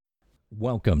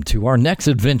Welcome to our next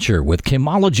adventure with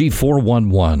Kimology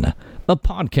 411, a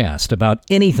podcast about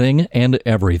anything and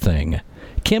everything.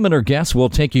 Kim and her guests will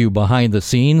take you behind the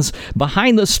scenes,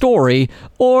 behind the story,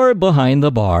 or behind the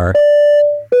bar.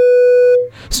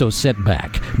 So sit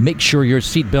back, make sure your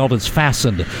seatbelt is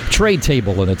fastened, tray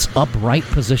table in its upright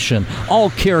position,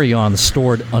 all carry-ons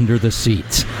stored under the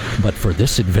seats. But for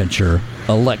this adventure,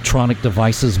 electronic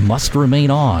devices must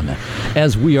remain on,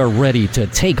 as we are ready to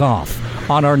take off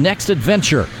on our next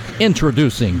adventure.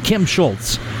 Introducing Kim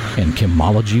Schultz and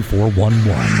Kimology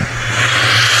 411.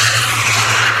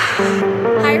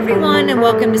 Hi everyone, and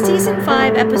welcome to Season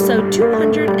 5, Episode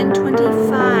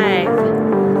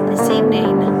 225. This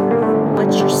evening,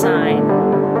 what's your sign?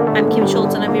 I'm Kim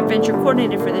Schultz, and I'm your adventure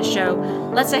coordinator for this show.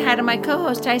 Let's say hi to my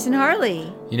co-host, Tyson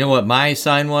Harley. You know what my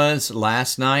sign was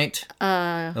last night?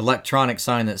 Electronic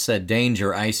sign that said,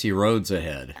 "Danger, icy roads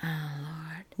ahead." Oh,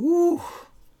 Lord. Ooh.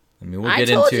 I mean, we'll get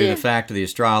into the fact of the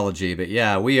astrology, but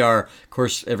yeah, we are, of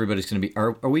course, everybody's going to be,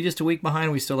 are we just a week behind?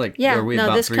 Are we still like, yeah, are we no,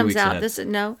 about this 3 comes weeks out. ahead?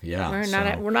 Yeah,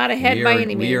 so we're not ahead by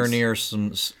any means. We are near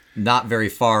some, not very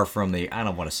far from the, I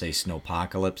don't want to say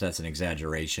snowpocalypse, that's an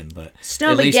exaggeration, but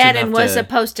Snowmageddon was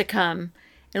supposed to come,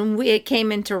 and it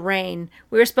came into rain.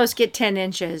 We were supposed to get 10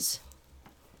 inches.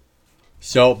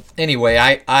 So, anyway,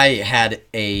 I had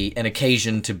an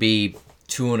occasion to be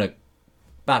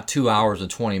about 2 hours and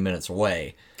 20 minutes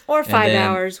away. Or 5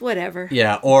 hours, whatever.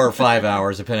 Yeah, or 5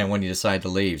 hours, depending on when you decide to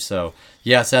leave. So,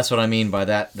 yes, that's what I mean by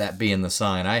that being the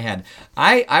sign.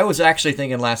 I was actually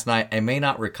thinking last night, I may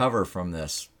not recover from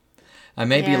this. I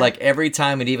may be like every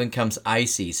time it even comes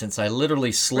icy, since I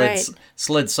literally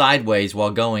slid sideways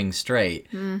while going straight,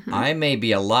 I may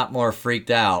be a lot more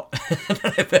freaked out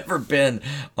than I've ever been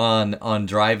on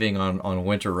driving on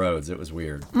winter roads. It was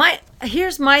weird.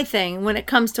 Here's my thing when it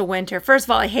comes to winter. First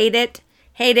of all, I hate it.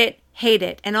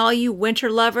 And all you winter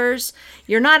lovers,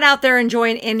 you're not out there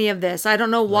enjoying any of this. I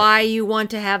don't know why you want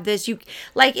to have this. You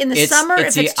like in the summer, if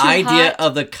it's too hot. It's the idea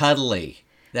of the cuddly.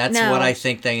 That's what I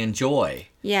think they enjoy.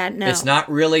 Yeah, no. It's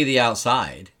not really the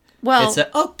outside. Well,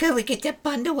 it's good, we get to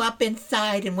bundle up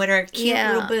inside and wear our cute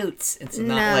little boots. It's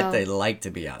not like they like to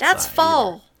be outside. That's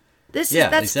fall. Either. That's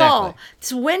exactly. Fall.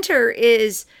 This winter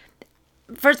is,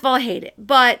 first of all, I hate it.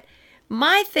 But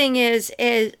my thing is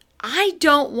I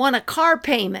don't want a car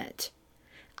payment.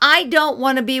 I don't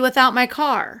want to be without my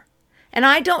car. And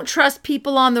I don't trust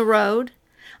people on the road.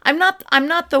 I'm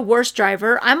not the worst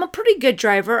driver. I'm a pretty good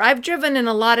driver. I've driven in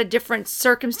a lot of different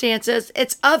circumstances.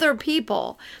 It's other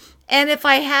people. And if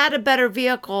I had a better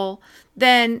vehicle,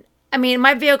 then, I mean,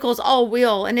 my vehicle's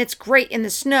all-wheel, and it's great in the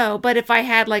snow. But if I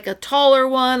had, like, a taller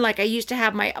one, like I used to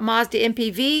have my Mazda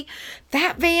MPV,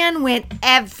 that van went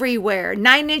everywhere.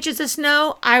 9 inches of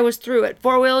snow, I was through it.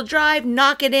 Four-wheel drive,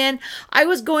 knock it in. I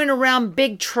was going around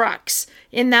big trucks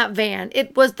in that van.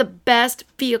 It was the best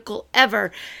vehicle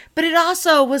ever. But it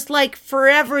also was, like,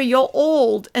 forever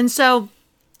old. And so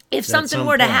if something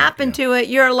were to happen to it,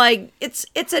 you're like, it's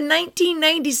a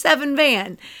 1997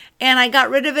 van. And I got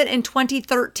rid of it in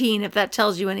 2013, if that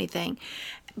tells you anything.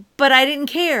 But I didn't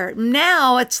care.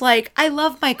 Now it's like, I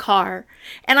love my car.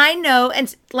 And I know,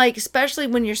 and like, especially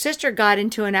when your sister got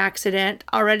into an accident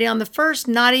already on the first,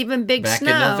 not even big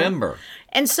snow. Back in November.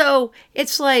 And so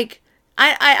it's like,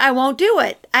 I won't do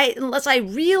it. Unless I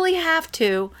really have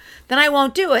to, then I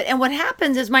won't do it. And what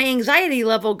happens is my anxiety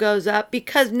level goes up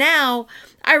because now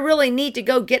I really need to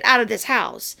go get out of this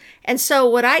house. And so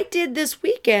what I did this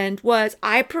weekend was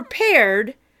I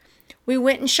prepared. We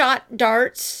went and shot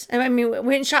darts. We went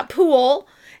and shot pool.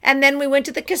 And then we went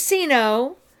to the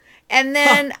casino. And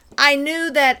then I knew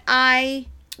that I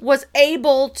was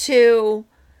able to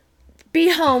be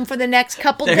home for the next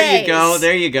couple days.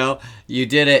 There you go. You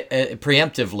did it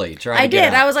preemptively. I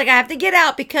did. I was like, I have to get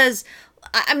out because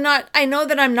I know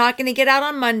that I'm not going to get out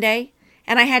on Monday.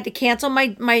 And I had to cancel my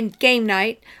game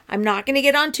night. I'm not going to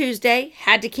get on Tuesday.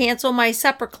 Had to cancel my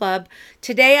supper club.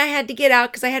 Today I had to get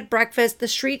out because I had breakfast. The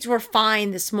streets were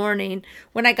fine this morning.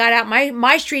 When I got out,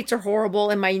 my streets are horrible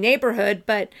in my neighborhood,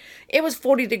 but it was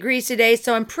 40 degrees today,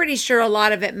 so I'm pretty sure a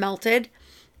lot of it melted.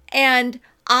 And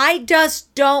I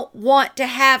just don't want to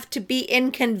have to be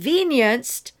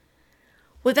inconvenienced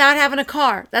without having a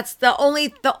car. That's the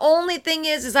only thing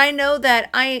is I know that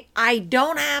I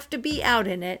don't have to be out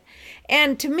in it.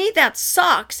 And to me that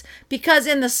sucks because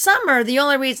in the summer the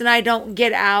only reason I don't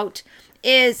get out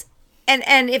is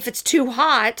and if it's too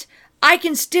hot, I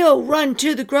can still run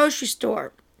to the grocery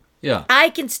store. Yeah. I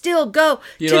can still go to the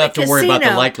casino. You don't have to worry about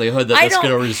the likelihood that that's going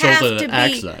to result in an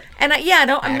accident. And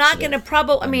I'm not going to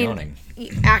probably,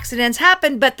 accidents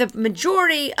happen, but the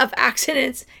majority of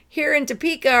accidents here in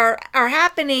Topeka are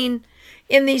happening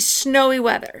in these snowy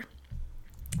weather.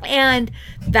 And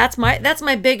that's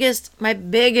my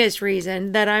biggest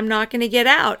reason that I'm not going to get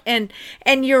out. And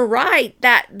you're right,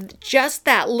 that just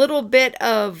that little bit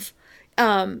of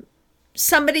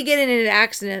somebody getting in an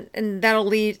accident, and that'll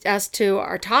lead us to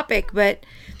our topic, but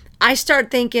I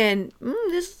start thinking,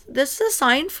 this is a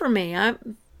sign for me.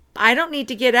 I don't need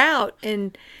to get out.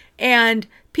 And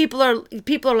people are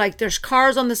like, there's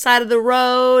cars on the side of the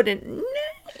road, and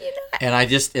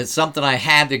and it's something I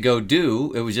had to go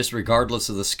do. It was just regardless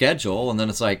of the schedule. And then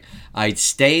it's like, I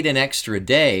stayed an extra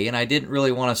day, and I didn't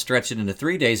really want to stretch it into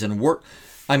 3 days and work.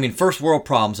 I mean, first world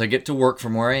problems. I get to work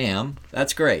from where I am.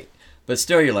 That's great. But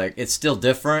still, you're like, it's still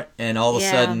different. And all of a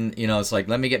sudden, it's like,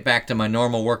 let me get back to my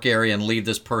normal work area and leave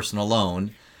this person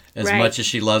alone, as much as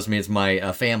she loves me as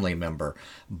my family member.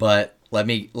 But let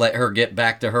her get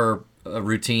back to her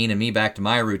routine and me back to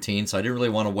my routine. So I didn't really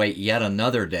want to wait yet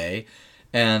another day.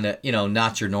 And,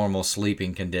 not your normal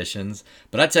sleeping conditions.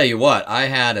 But I tell you what, I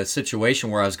had a situation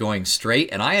where I was going straight,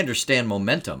 and I understand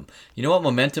momentum. You know what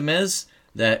momentum is?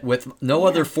 That with no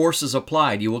other forces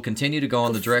applied, you will continue to go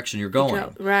in the direction you're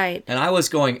going. Right. And I was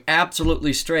going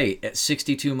absolutely straight at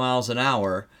 62 miles an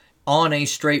hour on a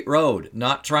straight road,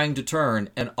 not trying to turn,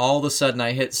 and all of a sudden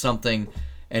I hit something.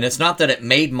 And it's not that it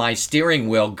made my steering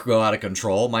wheel go out of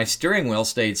control. My steering wheel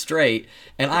stayed straight,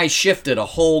 and I shifted a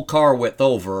whole car width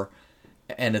over.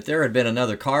 And if there had been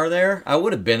another car there, I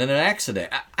would have been in an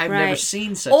accident. I've never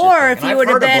seen such a thing. Or if you would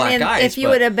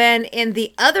have been in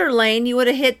the other lane, you would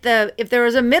have hit if there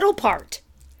was a middle part.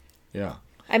 Yeah.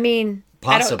 I mean,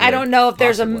 possibly. I don't know if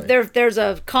there's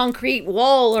a concrete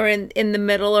wall or in the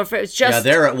middle, or if it's just. Yeah,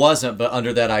 there it wasn't, but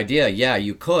under that idea, yeah,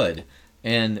 you could.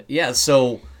 And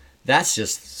so that's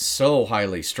just so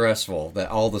highly stressful that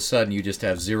all of a sudden you just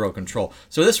have zero control.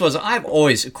 So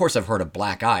of course I've heard of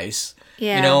black ice.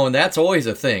 Yeah. And that's always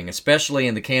a thing, especially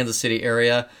in the Kansas City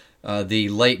area. The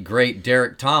late, great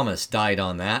Derek Thomas died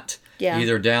on that. Yeah.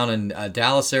 Either down in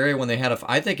Dallas area when they had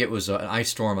I think it was an ice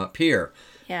storm up here.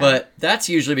 Yeah. But that's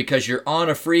usually because you're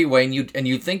on a freeway and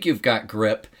you think you've got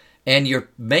grip and you're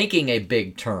making a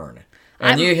big turn.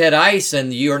 And you hit ice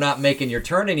and you're not making your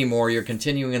turn anymore. You're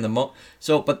continuing in the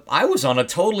but I was on a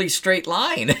totally straight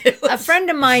line. A friend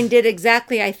of mine did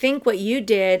exactly, I think, what you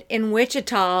did in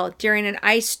Wichita during an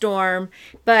ice storm,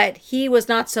 but he was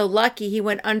not so lucky. He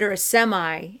went under a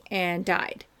semi and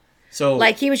died. So,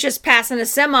 like, he was just passing a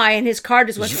semi and his car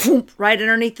just went right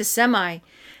underneath the semi.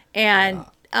 And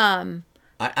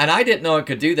I didn't know it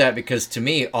could do that, because to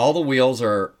me, all the wheels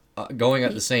are going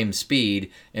at the same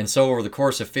speed, and so over the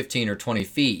course of 15 or 20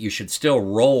 feet, you should still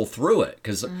roll through it,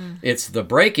 because it's the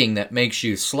braking that makes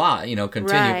you slide,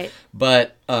 continue. Right.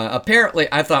 But apparently,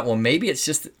 I thought, well, maybe it's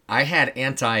just I had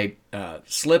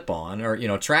anti-slip on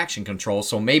or traction control,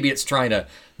 so maybe it's trying to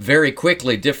very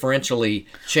quickly differentially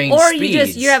change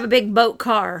speeds. Or you have a big boat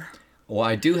car. Well,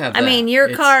 I do have that. I mean,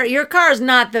 your car is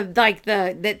not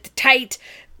the tight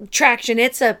traction.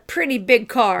 It's a pretty big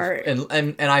car,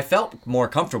 and I felt more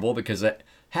comfortable because it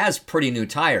has pretty new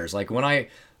tires. Like when I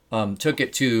took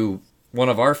it to one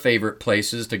of our favorite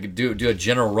places to do a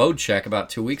general road check about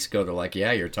 2 weeks ago, they're like,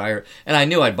 yeah, your tire, and I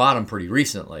knew I'd bought them pretty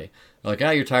recently. They're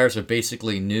like, your tires are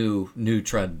basically new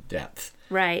tread depth.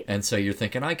 Right. And so you're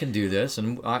thinking, I can do this,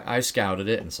 and I scouted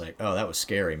it, and it's like, oh, that was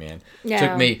scary, man. Yeah.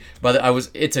 Took me,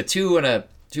 it's a 2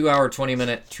 hour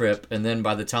 20-minute trip, and then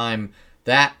by the time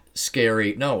that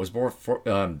scary, no, it was more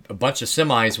a bunch of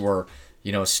semis were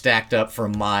stacked up for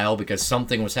a mile because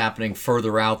something was happening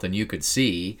further out than you could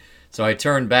see. So I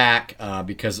turned back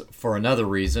because for another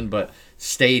reason, but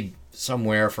stayed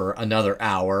somewhere for another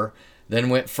hour, then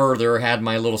went further, had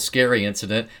my little scary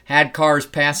incident, had cars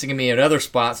passing me at other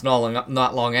spots not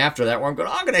long after that where I'm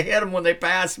going to hit them when they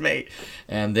pass me.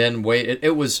 And then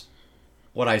it was,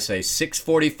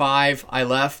 6:45 I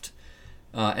left.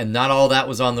 And not all that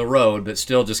was on the road, but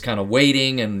still just kind of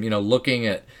waiting and, looking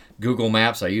at Google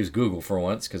Maps. I use Google for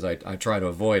once because I try to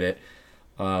avoid it.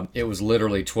 It was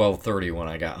literally 12:30 when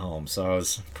I got home, so I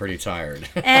was pretty tired.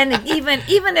 And even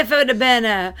if it would have been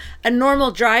a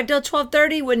normal drive till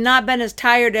 12:30, would not have been as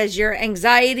tired as your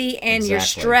anxiety and your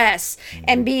stress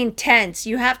and being tense.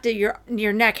 You have to your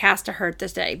neck has to hurt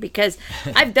this day, because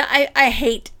I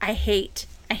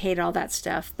hate all that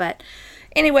stuff, but.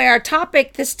 Anyway, our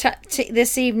topic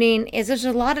this evening is there's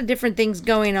a lot of different things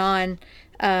going on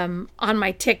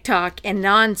my TikTok and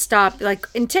nonstop. Like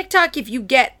in TikTok, if you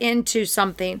get into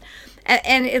something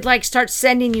and it like starts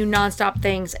sending you nonstop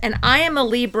things. And I am a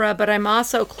Libra, but I'm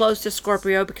also close to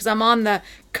Scorpio because I'm on the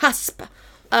cusp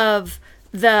of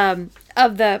the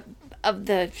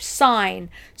sign,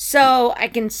 so I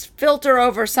can filter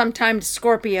over sometimes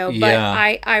Scorpio. But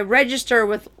I register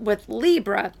with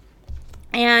Libra.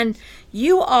 And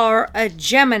you are a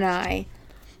Gemini.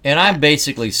 And I'm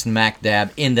basically smack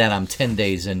dab in that I'm 10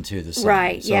 days into the sign.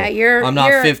 Right, So yeah, I'm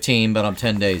not 15, but I'm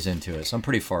 10 days into it. So I'm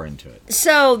pretty far into it.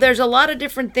 So there's a lot of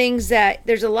different things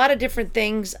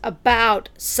about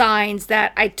signs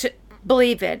that I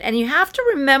believe in. And you have to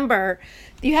remember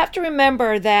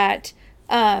that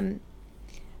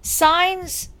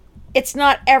signs, it's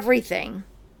not everything.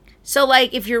 So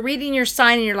like if you're reading your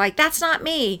sign and you're like, that's not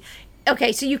me.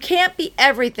 Okay, so you can't be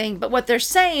everything, but what they're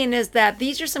saying is that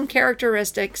these are some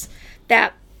characteristics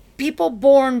that people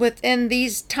born within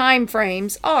these time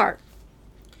frames are.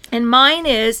 And mine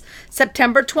is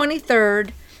September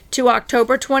 23rd to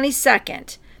October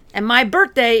 22nd. And my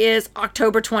birthday is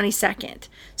October 22nd.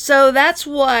 So that's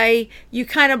why you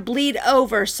kind of bleed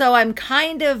over. So I'm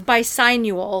kind of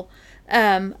bisannual,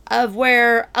 of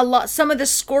where some of the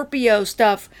Scorpio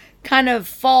stuff kind of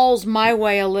falls my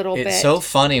way a little bit. It's so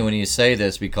funny when you say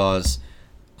this because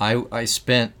I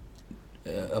spent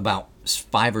about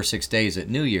 5 or 6 days at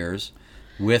New Year's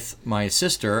with my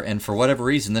sister, and for whatever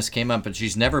reason this came up, but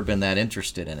she's never been that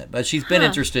interested in it. But she's been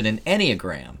interested in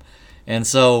Enneagram. And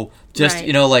so just, Right.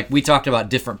 you know, like we talked about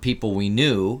different people we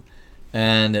knew,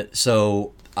 and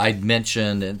so I'd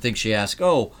mentioned, and I think she asked,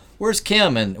 oh, where's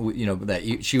Kim? And, you know,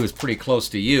 she was pretty close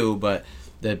to you, but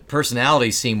the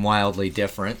personalities seem wildly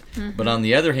different. Mm-hmm. But on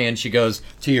the other hand, she goes,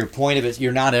 to your point of it,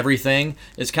 you're not everything.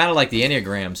 It's kind of like the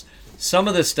Enneagrams. Some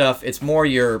of the stuff, it's more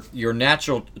your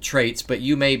natural traits, but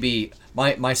you may be,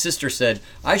 my sister said,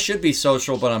 I should be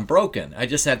social, but I'm broken. I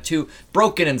just have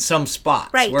broken in some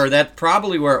spots. Right. Where that's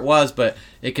probably where it was, but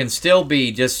it can still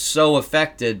be just so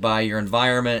affected by your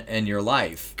environment and your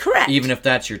life. Correct. Even if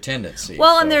that's your tendency.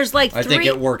 Well, and there's like I think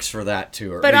it works for that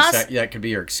too, or But at least us- that could be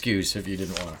your excuse if you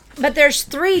didn't want to. But there's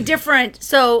 3 different,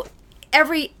 so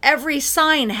every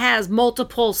sign has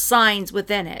multiple signs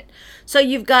within it. So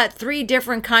you've got 3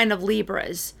 different kind of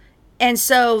Libras. And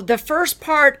so the first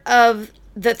part of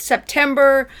the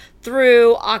September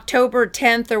through October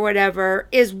 10th or whatever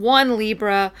is one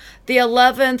Libra. The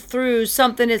 11th through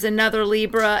something is another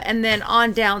Libra, and then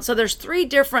on down. So there's 3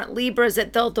 different Libras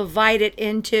that they'll divide it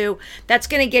into. That's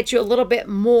going to get you a little bit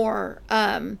more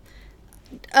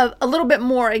a little bit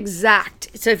more exact.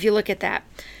 So if you look at that,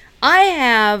 I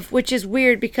have, which is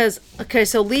weird because, okay,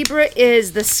 so Libra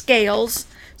is the scales.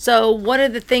 So one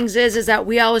of the things is that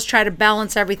we always try to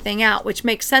balance everything out, which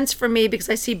makes sense for me because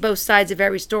I see both sides of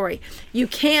every story. You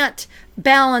can't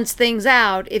balance things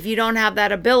out if you don't have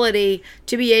that ability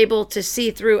to be able to see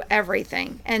through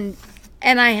everything. And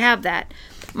I have that.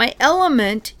 My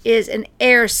element is an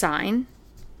air sign.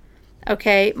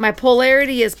 Okay, my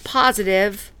polarity is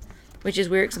positive, which is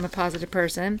weird because I'm a positive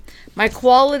person. My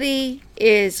quality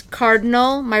is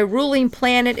cardinal. My ruling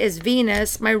planet is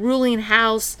Venus. My ruling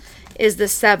house is the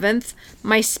 7th.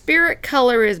 My spirit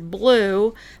color is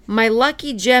blue. My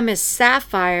lucky gem is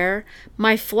sapphire.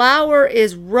 My flower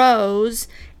is rose.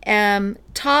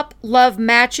 Top love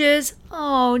matches.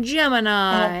 Oh,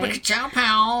 Gemini.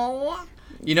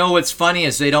 You know what's funny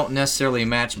is they don't necessarily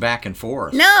match back and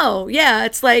forth. No, yeah,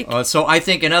 it's like... So I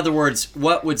think, in other words,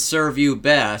 what would serve you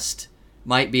best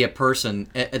might be a person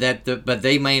but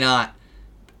they may not.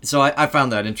 So I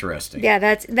found that interesting. Yeah,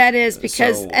 that is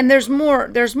because, and there's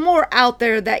more out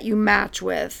there that you match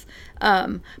with,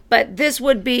 but this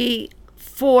would be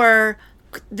for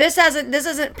this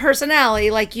isn't personality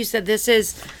like you said. This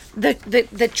is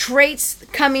the traits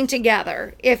coming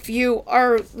together. If you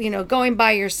are going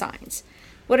by your signs,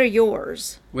 what are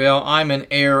yours? Well, I'm an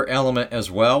air element as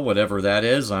well, whatever that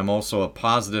is. I'm also a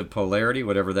positive polarity,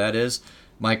 whatever that is.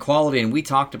 My quality, and we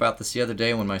talked about this the other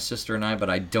day when my sister and I, but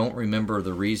I don't remember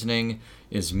the reasoning,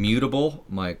 is mutable.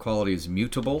 My quality is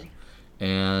mutable.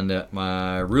 And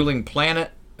my ruling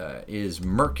planet is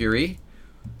Mercury.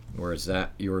 Where is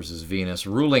that? Yours is Venus.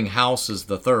 Ruling house is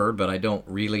the 3rd, but I don't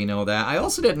really know that. I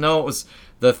also didn't know it was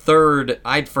the 3rd.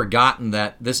 I'd forgotten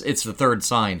that it's the 3rd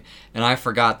sign, and I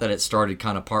forgot that it started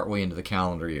kind of partway into the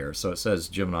calendar year. So it says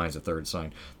Gemini is the 3rd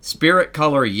sign. Spirit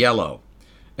color, yellow.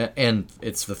 And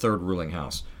it's the 3rd ruling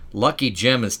house. Lucky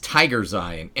gem is tiger's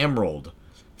eye and emerald.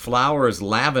 Flower is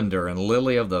lavender and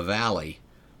lily of the valley.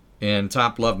 And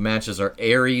top love matches are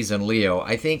Aries and Leo.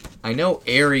 I know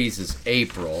Aries is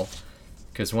April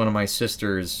because one of my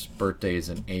sister's birthdays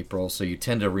in April. So you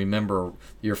tend to remember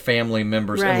your family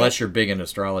members, right, unless you're big in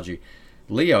astrology.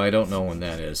 Leo, I don't know when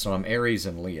that is. So I'm Aries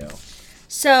and Leo.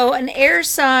 So an air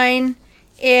sign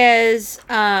is...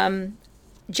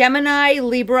 Gemini,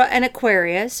 Libra, and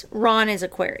Aquarius. Ron is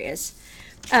Aquarius.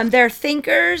 They're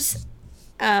thinkers,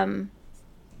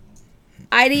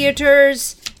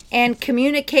 ideators, and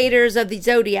communicators of the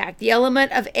zodiac. The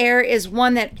element of air is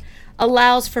one that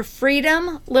allows for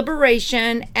freedom,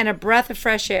 liberation, and a breath of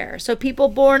fresh air. So people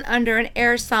born under an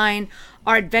air sign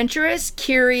are adventurous,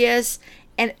 curious,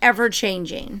 and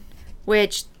ever-changing,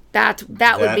 which that would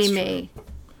be That's me.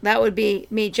 That would be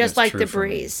me, just That's like true the for me.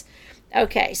 breeze.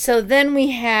 Okay, so then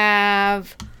we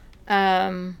have...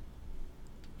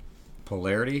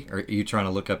 Polarity? Or are you trying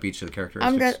to look up each of the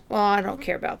characteristics? I don't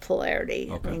care about polarity.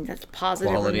 Okay. I mean, that's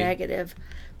positive Quality. or negative.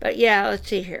 But yeah, let's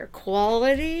see here.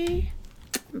 Quality.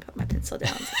 Put my pencil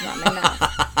down. It's not my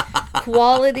mouth.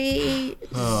 Quality.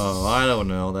 Oh, I don't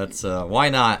know. That's why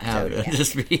not have Zodiac.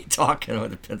 just be talking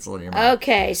with a pencil in your mouth?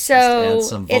 Okay, so add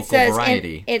some it vocal says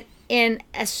variety. in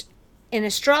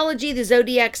astrology, the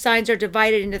zodiac signs are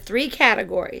divided into 3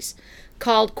 categories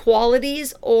called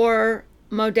qualities or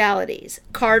modalities: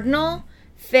 cardinal,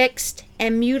 fixed,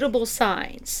 and mutable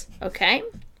signs. Okay,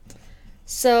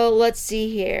 so let's see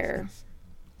here.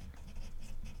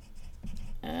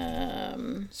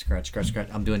 Scratch.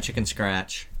 I'm doing chicken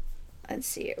scratch. Let's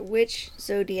see here. Which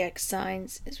zodiac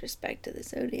signs is respect to the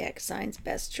zodiac signs'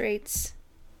 best traits?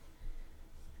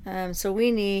 So we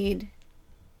need,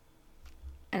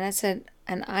 and I said,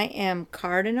 and I am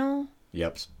cardinal.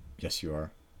 Yep. Yes, you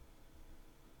are.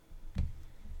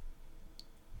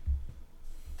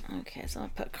 Okay, so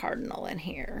I'll put cardinal in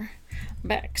here.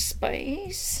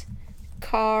 Backspace.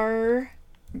 Cardinal.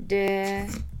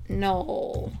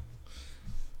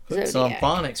 Hooks on Zodiac.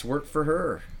 phonics work for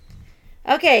her.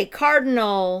 Okay,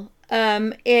 cardinal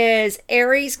is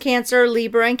Aries, Cancer,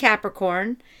 Libra, and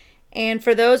Capricorn. And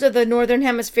for those of the Northern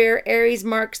Hemisphere, Aries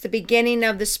marks the beginning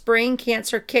of the spring.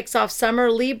 Cancer kicks off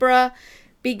summer. Libra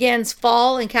begins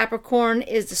fall, and Capricorn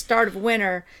is the start of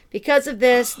winter. Because of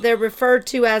this, they're referred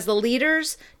to as the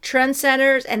leaders,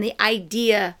 trendsetters, and the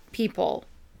idea people.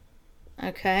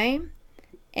 Okay?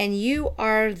 And you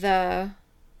are the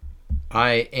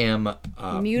I am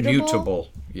Mutable? mutable.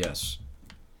 Yes.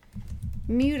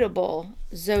 mutable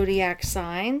zodiac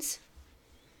signs.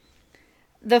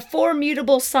 The 4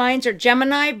 mutable signs are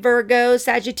Gemini, Virgo,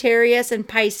 Sagittarius, and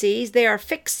Pisces. They are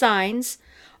fixed signs.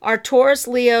 Are Taurus,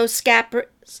 Leo,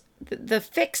 the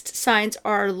fixed signs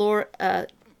are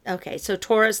so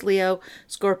Taurus, Leo,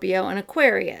 Scorpio, and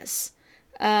Aquarius.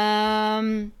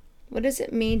 What does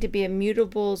it mean to be a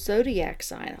mutable zodiac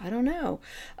sign? I don't know.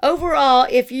 Overall,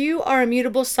 if you are a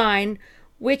mutable sign,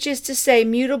 which is to say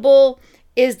mutable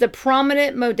is the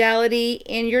prominent modality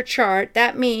in your chart,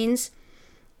 that means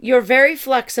you're very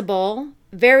flexible,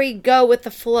 very go with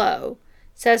the flow,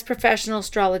 says professional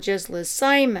astrologist Liz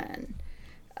Simon.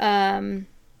 And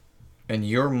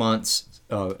your months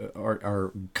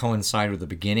are coincide with the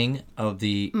beginning of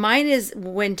the... Mine is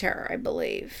winter, I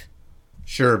believe.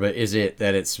 Sure, but is it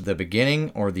that it's the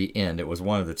beginning or the end? It was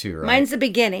one of the two, right? Mine's the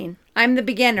beginning. I'm the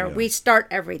beginner. Yeah. We start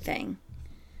everything.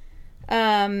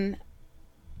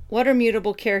 What are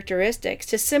mutable characteristics?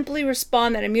 To simply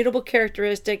respond that a mutable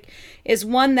characteristic is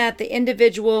one that the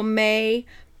individual may,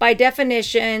 by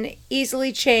definition,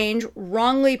 easily change,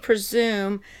 wrongly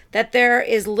presume that there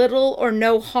is little or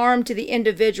no harm to the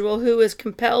individual who is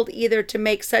compelled either to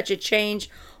make such a change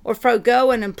or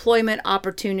forego an employment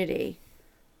opportunity.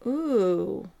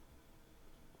 Ooh.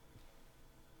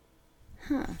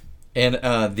 And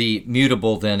the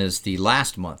mutable then is the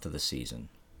last month of the season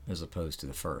as opposed to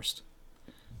the first.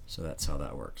 So that's how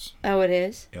that works. Oh, it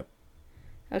is? Yep.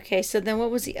 Okay, so then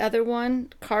what was the other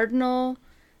one? Cardinal,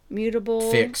 mutable,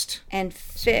 Fixed. and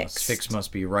So fixed. fixed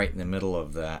must be right in the middle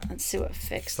of that Let's see what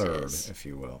fixed third, is. if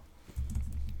you will.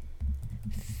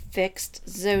 Fixed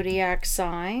zodiac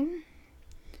sign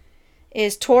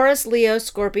is Taurus, Leo,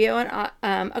 Scorpio,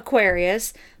 and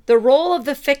Aquarius. The role of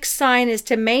the fixed sign is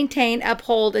to maintain,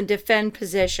 uphold, and defend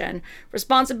position,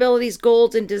 responsibilities,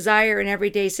 goals, and desire in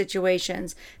everyday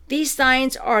situations. These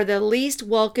signs are the least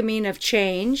welcoming of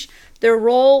change. Their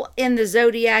role in the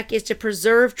zodiac is to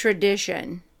preserve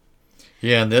tradition.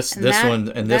 Yeah, and this that- one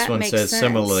that says makes sense.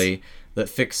 similarly that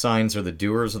fixed signs are the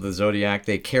doers of the zodiac.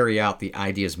 They carry out the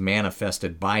ideas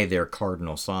manifested by their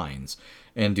cardinal signs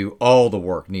and do all the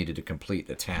work needed to complete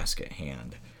the task at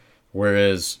hand.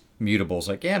 Whereas mutable's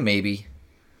like, yeah, maybe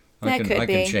I That could can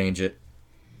be. change it.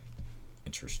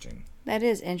 Interesting. That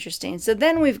is interesting. So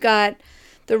then we've got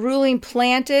the ruling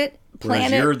planet.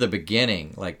 Whereas you're the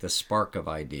beginning, like the spark of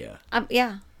idea.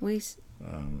 Yeah, Interesting.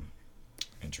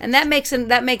 and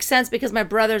that makes sense because my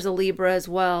brother's a Libra as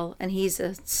well, and he's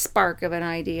a spark of an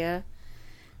idea.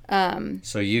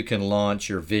 So you can launch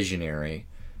your visionary.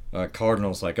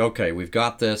 Cardinal's like, okay, we've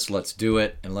got this. Let's do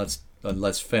it, and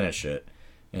let's finish it.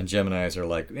 And Geminis are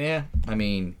like, yeah, I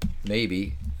mean,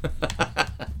 maybe.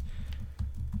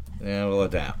 Yeah, we'll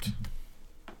adapt.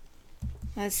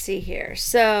 Let's see here.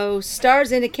 So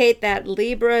stars indicate that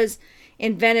Libras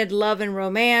invented love and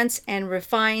romance and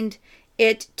refined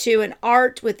it to an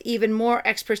art with even more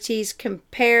expertise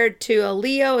compared to a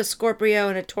Leo, a Scorpio,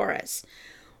 and a Taurus.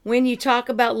 When you talk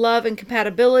about love and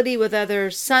compatibility with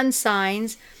other sun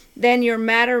signs, then your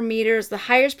matter meters, the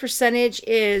highest percentage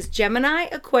is Gemini,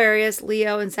 Aquarius,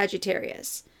 Leo, and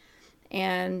Sagittarius.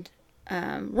 And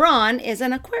Ron is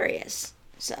an Aquarius.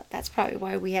 So that's probably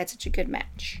why we had such a good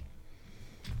match.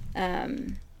 Yeah,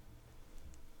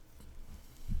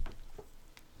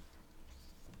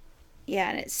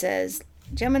 and it says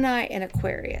Gemini and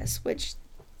Aquarius, which,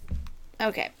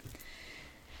 okay.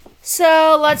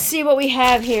 So let's see what we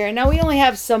have here. Now, we only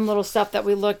have some little stuff that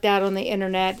we looked at on the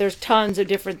internet. There's tons of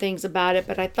different things about it,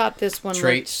 but I thought this one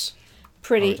Traits. looked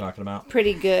pretty, talking about?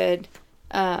 pretty good.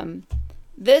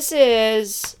 This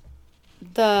is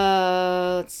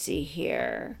let's see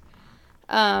here.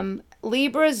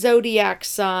 Libra zodiac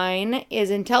sign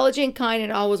is intelligent, kind,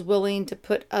 and always willing to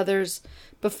put others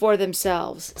before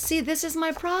themselves. See, this is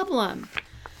my problem.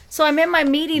 So I'm in my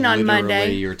meeting on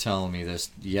Monday. You were telling me this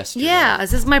yesterday. Yeah,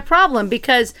 this is my problem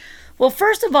because, well,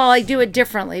 first of all, I do it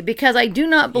differently because I do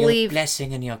not believe your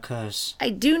blessing and your curse.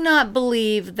 I do not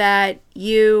believe that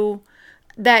you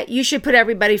should put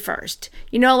everybody first.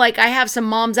 You know, like I have some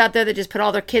moms out there that just put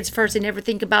all their kids first and never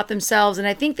think about themselves. And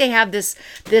I think they have this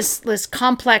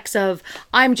complex of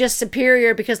I'm just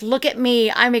superior because look at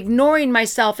me. I'm ignoring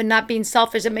myself and not being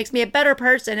selfish. It makes me a better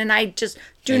person. And I just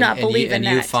do not believe in that.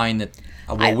 And you find that,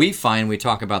 we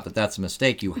talk about that's a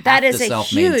mistake. You have that is to a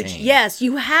self-maintain. huge, yes,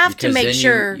 you have to make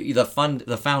sure.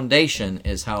 The foundation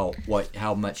is how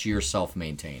much you're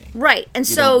self-maintaining. Right. And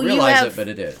You so don't realize you have, it, but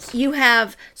it is. You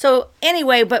have, so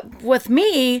anyway, but with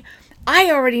me,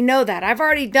 I already know that. I've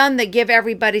already done the give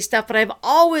everybody stuff, but I've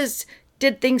always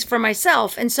did things for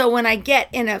myself. And so when I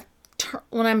get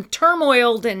when I'm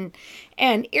turmoiled and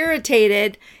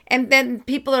irritated, and then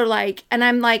people are like, and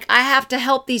I'm like, I have to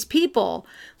help these people.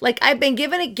 Like, I've been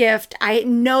given a gift. I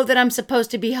know that I'm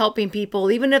supposed to be helping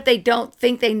people, even if they don't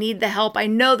think they need the help. I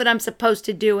know that I'm supposed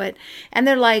to do it. And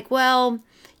they're like, well,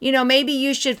 you know, maybe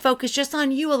you should focus just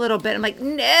on you a little bit. I'm like,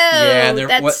 no,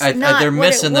 they're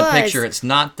missing the picture. It's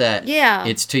not that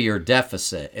it's to your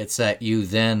deficit. It's that you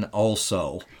then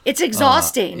also. It's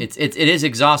exhausting. It is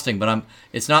exhausting, but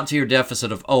it's not to your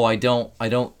deficit of, I don't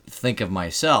think of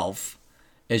myself.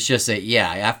 It's just that,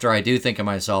 after I do think of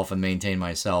myself and maintain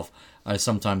myself, I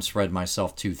sometimes spread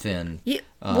myself too thin. With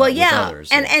others.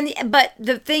 But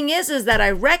the thing is that I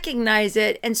recognize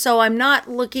it, and so I'm not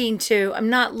looking to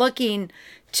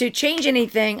change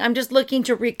anything. I'm just looking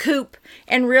to recoup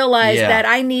and realize that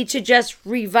I need to just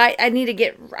I need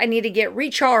to get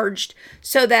recharged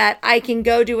so that I can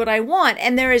go do what I want.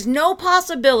 And there is no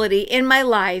possibility in my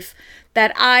life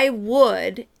that I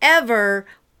would ever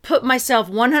put myself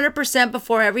 100%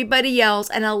 before everybody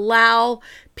else and allow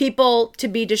people to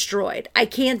be destroyed. I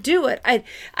can't do it.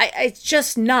 It's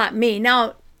just not me.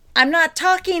 Now, I'm not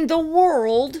talking the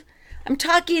world. I'm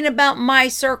talking about my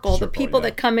circle, the people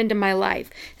that come into my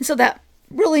life. And so that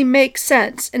really makes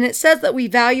sense. And it says that we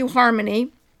value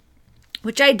harmony,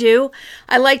 which I do.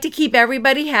 I like to keep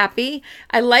everybody happy.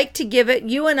 I like to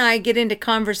you and I get into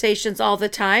conversations all the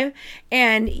time,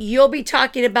 and you'll be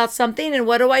talking about something, and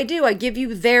what do? I give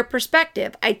you their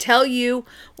perspective. I tell you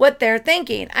what they're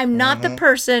thinking. I am not the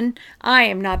person,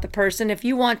 if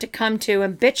you want to come to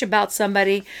and bitch about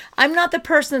somebody, I'm not the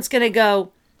person that's going to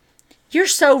go, you're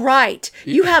so right.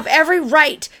 You have every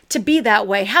right to be that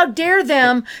way. How dare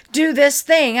them do this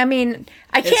thing? I mean,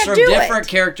 I can't do it. It's from different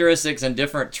characteristics and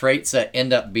different traits that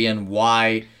end up being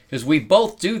why, because we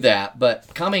both do that, but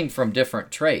coming from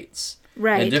different traits.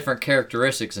 Right. And different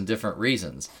characteristics and different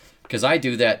reasons. Because I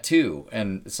do that too,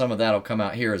 and some of that will come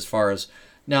out here as far as,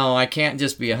 no, I can't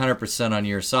just be 100% on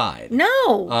your side.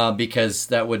 No. Because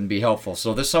that wouldn't be helpful.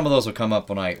 So some of those will come up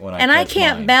when I and I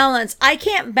can't balance. I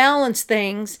can't balance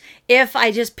things if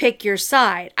I just pick your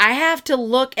side. I have to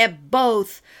look at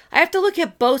both. I have to look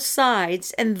at both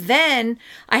sides, and then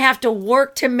I have to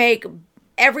work to make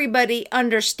everybody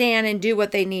understand and do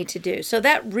what they need to do. So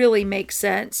that really makes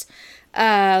sense.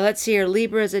 Let's see here.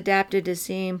 Libra is adapted to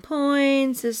seeing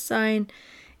points. This sign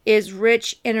is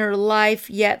rich in her life,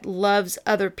 yet loves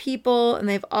other people, and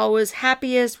they've always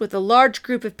happiest with a large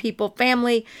group of people,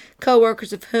 family,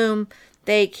 co-workers of whom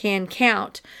they can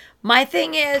count. My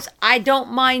thing is, I don't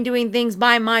mind doing things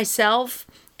by myself,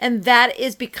 and that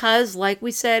is because, like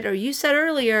we said, or you said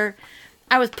earlier,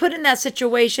 I was put in that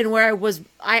situation where it was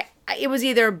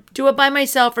either do it by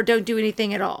myself or don't do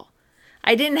anything at all.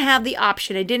 I didn't have the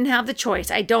option. I didn't have the choice.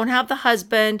 I don't have the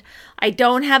husband. I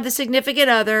don't have the significant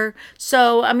other.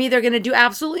 So I'm either going to do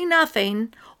absolutely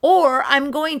nothing, or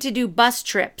I'm going to do bus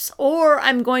trips, or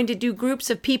I'm going to do groups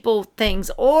of people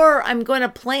things, or I'm going to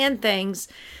plan things.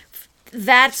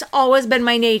 That's always been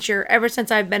my nature ever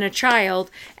since I've been a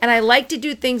child. And I like to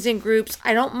do things in groups.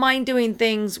 I don't mind doing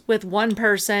things with one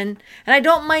person. And I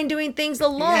don't mind doing things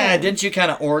alone. Yeah, didn't you kind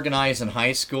of organize in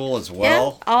high school as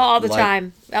well? Yeah, all the Like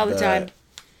time. All the time.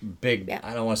 Big, Yeah.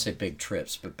 I don't want to say big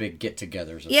trips, but big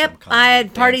get-togethers. Of Yep, some kind, I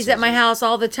had parties at dances my or- house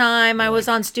all the time. I was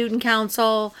on student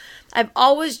council. I've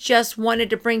always just wanted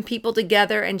to bring people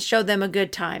together and show them a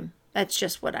good time. That's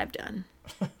just what I've done.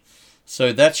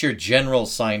 So that's your general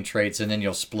sign traits, and then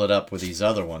you'll split up with these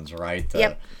other ones, right?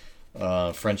 Yep.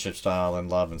 Friendship style and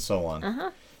love and so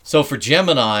on. So for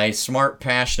Gemini, smart,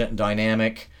 passionate, and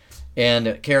dynamic,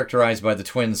 and characterized by the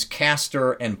twins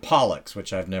Castor and Pollux,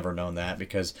 which I've never known that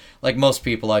because, like most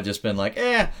people, I've just been like,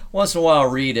 once in a while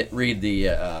read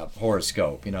the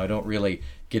horoscope. I don't really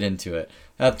get into it.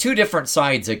 Two different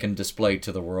sides they can display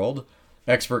to the world.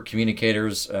 Expert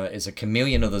communicators is a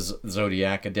chameleon of the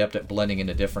zodiac, adept at blending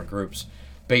into different groups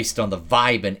based on the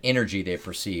vibe and energy they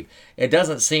perceive. It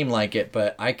doesn't seem like it,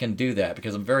 but I can do that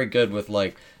because I'm very good with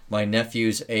like my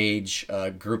nephew's age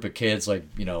group of kids. Like,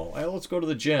 hey, let's go to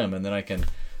the gym, and then I can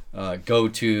go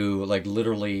to like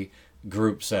literally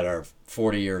groups that are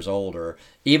 40 years older.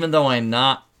 Even though I'm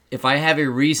not, if I have a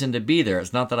reason to be there,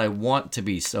 it's not that I want to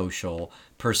be social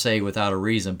per se without a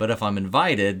reason, but if I'm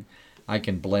invited, I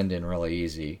can blend in really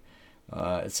easy.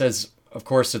 It says, of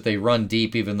course, that they run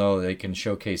deep even though they can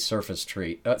showcase surface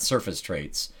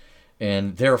traits.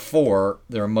 And therefore,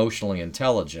 they're emotionally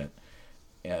intelligent.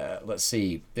 Let's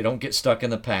see, they don't get stuck in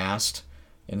the past.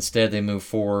 Instead, they move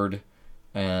forward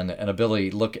and an ability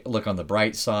to look on the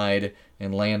bright side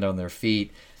and land on their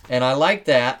feet. And I like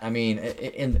that. I mean,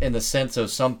 in the sense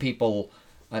of some people,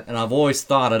 and I've always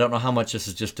thought, I don't know how much this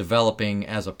is just developing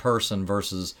as a person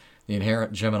versus the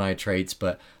inherent Gemini traits,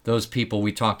 but those people,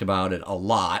 we talked about it a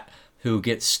lot, who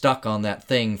get stuck on that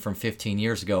thing from 15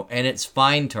 years ago, and it's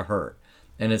fine to hurt,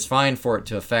 and it's fine for it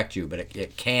to affect you, but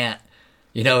it can't,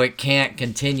 it can't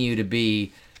continue to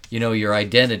be, your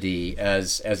identity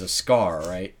as a scar,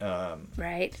 right?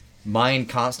 Right. Mind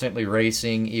constantly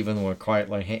racing, even when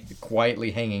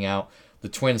quietly hanging out. The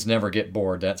twins never get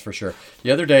bored, that's for sure. The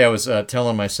other day I was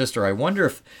telling my sister, I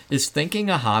wonder is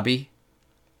thinking a hobby?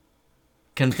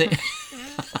 Can think?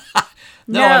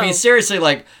 No, I mean seriously.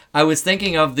 Like I was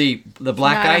thinking of the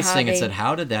black Not a ice thing and hobby. said,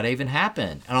 "How did that even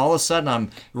happen?" And all of a sudden,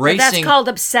 I'm Well, racing. that's called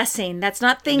obsessing. That's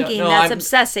not thinking. No, that's I'm-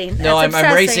 obsessing. No, That's I'm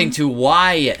obsessing. racing to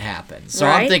why it happened. So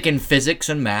I'm Right. thinking physics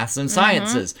and maths and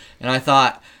sciences, and I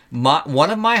thought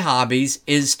one of my hobbies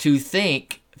is to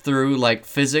think through like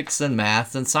physics and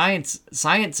maths and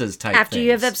sciences type After things.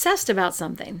 you have obsessed about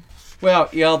something.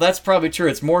 Well, that's probably true.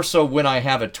 It's more so when I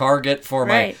have a target for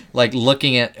Right. my, like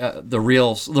looking at the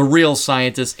real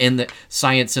scientists in the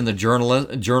science in the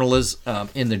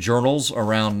in the journals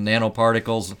around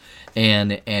nanoparticles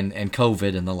and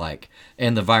COVID and the like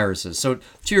and the viruses. So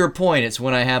to your point, it's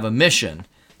when I have a mission.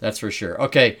 That's for sure.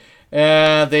 Okay,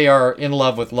 they are in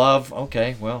love with love.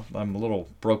 Okay, well, I'm a little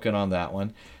broken on that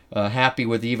one. Happy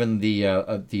with even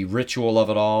the ritual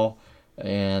of it all.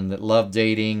 And love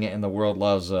dating, and the world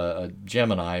loves a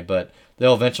Gemini, but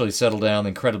they'll eventually settle down,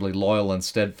 incredibly loyal and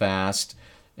steadfast,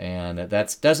 and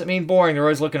that doesn't mean boring. They're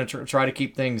always looking to try to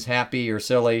keep things happy or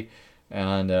silly,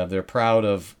 and they're proud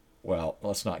of, well,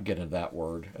 let's not get into that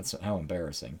word. That's how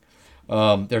embarrassing.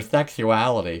 Their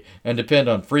sexuality, and depend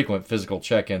on frequent physical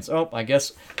check-ins. Oh, I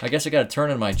guess I got to turn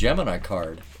in my Gemini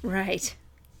card. Right.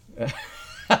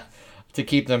 To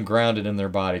keep them grounded in their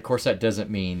body. Of course, that doesn't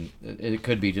mean, it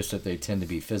could be just that they tend to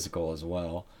be physical as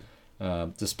well.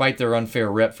 Despite their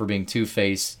unfair rep for being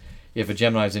two-faced, if a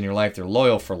Gemini's in your life, they're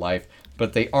loyal for life,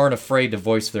 but they aren't afraid to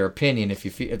voice their opinion if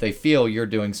they feel you're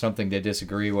doing something they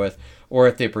disagree with, or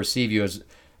if they perceive you as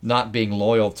not being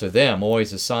loyal to them.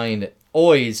 Always a sign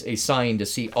to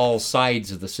see all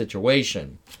sides of the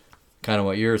situation. Kind of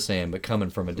what you're saying, but coming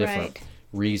from a different Right.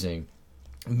 reasoning.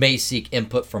 May seek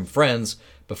input from friends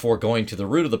before going to the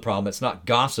root of the problem. It's not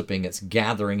gossiping, it's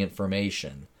gathering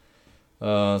information.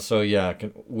 So yeah,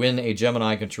 when a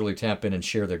Gemini can truly tap in and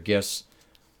share their gifts,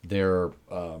 they're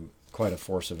quite a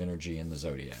force of energy in the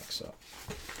zodiac. So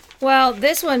Well,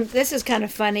 this is kind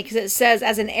of funny because it says,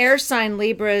 as an air sign,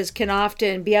 Libras can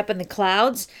often be up in the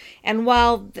clouds. And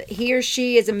while he or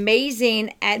she is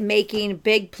amazing at making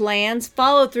big plans,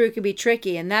 follow through can be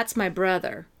tricky. And that's my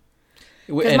brother.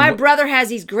 Because my brother has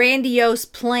these grandiose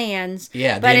plans.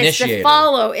 Yeah, the but initiator.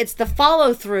 It's the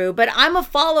follow through. But I'm a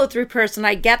follow through person.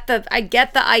 I get the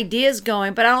ideas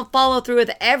going, but I don't follow through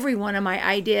with every one of my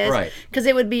ideas. Right. Because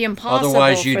it would be impossible.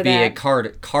 Otherwise, you'd for be that. a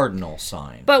cardinal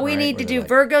sign. But we right? need to Where do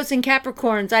they're Virgos and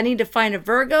Capricorns. I need to find a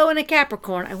Virgo and a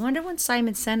Capricorn. I wonder when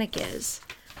Simon Sinek is.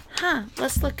 Huh,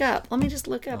 let's look up. Let me just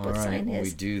look up what sign when is.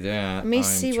 we do that, Let me I'm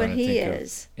see trying what to he think of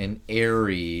is. An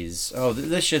Aries. Oh,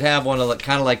 this should have one of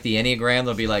kind of like the Enneagram.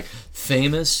 They'll be like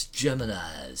famous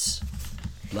Geminis.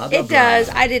 Blah, blah, It blah. does.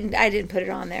 I didn't put it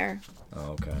on there.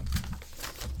 Oh, okay.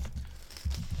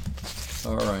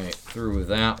 All right, through with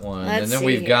that one. Let's and then see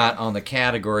we've here. got on the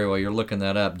category while you're looking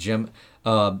that up,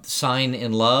 sign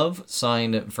in love,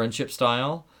 sign friendship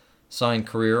style, sign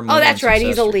career. Oh, money, that's and right.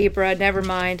 He's a success. Libra. Never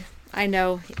mind. I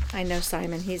know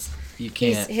Simon. You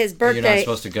can't. his You're not birthday-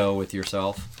 supposed to go with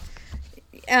yourself.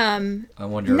 I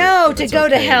wonder. No, if to it's go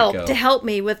okay to help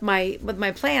me with my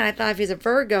plan. I thought if he's a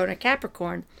Virgo and a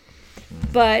Capricorn,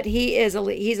 but he's a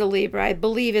Libra. I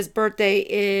believe his birthday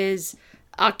is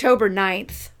October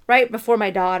 9th, right before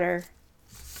my daughter.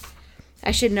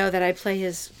 I should know that I play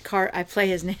his card. I play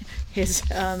his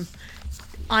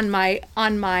on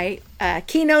my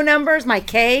Keno numbers. My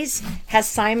K's has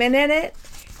Simon in it.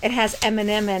 It has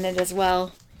Eminem in it as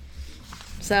well.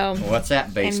 So What's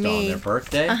that based And on? me. Their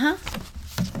birthday? Uh-huh.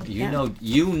 You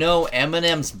know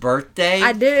Eminem's birthday?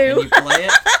 I do. And you play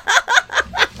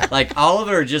it? Like all of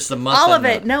it or just the month? all of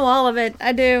and it. No, all of it.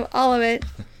 I do. All of it.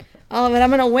 All of it. I'm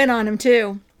going to win on him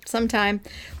too sometime.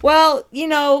 Well,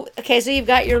 okay, so you've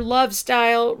got your love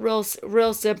style, real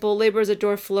simple. Libras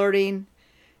adore flirting.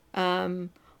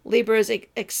 Libras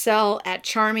excel at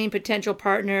charming potential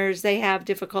partners. They have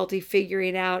difficulty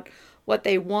figuring out what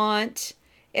they want.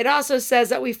 It also says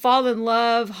that we fall in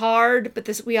love hard, but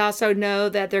we also know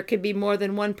that there could be more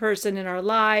than one person in our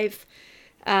life.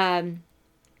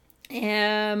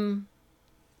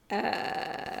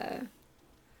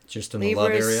 just in the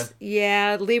love area?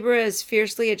 Yeah, Libra is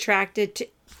fiercely attracted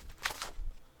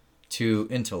To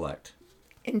intellect.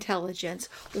 intelligence.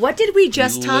 What did we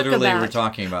just talk literally about? were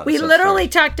talking about We this literally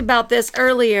upstairs. talked about this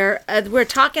earlier. We're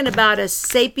talking about a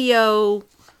sapio.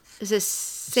 Is this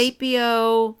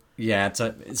sapio? Yeah,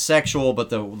 it's sexual, but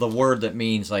the word that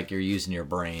means like you're using your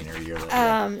brain or you're.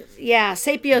 Yeah,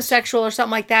 sapiosexual or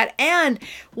something like that. And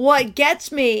what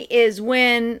gets me is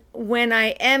when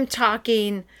I am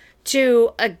talking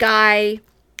to a guy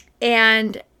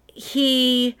and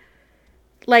he's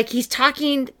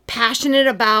talking passionate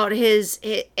about his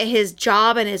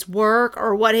job and his work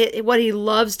or what he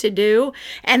loves to do,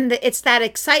 and it's that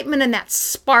excitement and that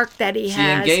spark that he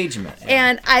has. The engagement. Yeah.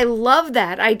 And I love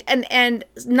that. And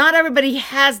not everybody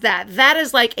has that. That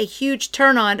is like a huge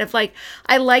turn on. If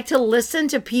I like to listen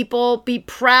to people be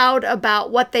proud about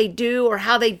what they do or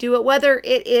how they do it, whether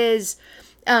it is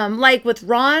like with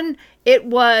Ron, it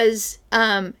was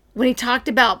when he talked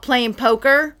about playing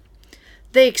poker.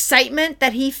 The excitement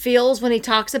that he feels when he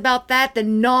talks about that, the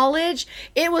knowledge,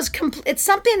 it's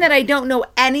something that I don't know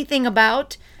anything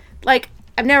about. Like,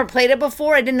 I've never played it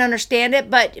before. I didn't understand it.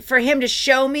 But for him to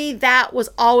show me, that was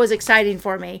always exciting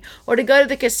for me. Or to go to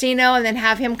the casino and then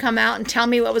have him come out and tell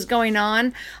me what was going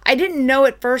on. I didn't know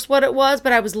at first what it was,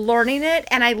 but I was learning it.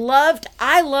 And I love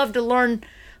to learn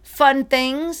fun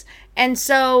things. And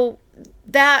so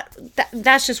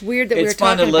that's just weird that we were It's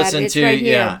fun talking to about listen it. It's to. right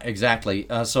here. Yeah, exactly.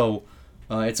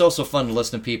 It's also fun to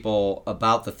listen to people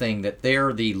about the thing that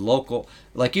they're the local.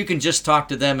 Like you can just talk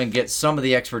to them and get some of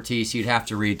the expertise you'd have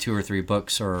to read 2 or 3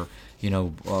 books or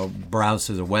browse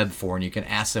through the web for, and you can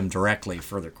ask them directly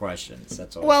further questions.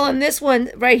 That's all. Well, and this one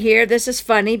right here, this is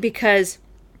funny because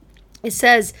it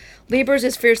says Libras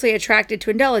is fiercely attracted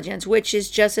to intelligence, which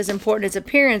is just as important as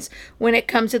appearance when it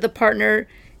comes to the partner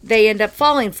they end up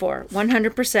falling for.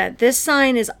 100%. This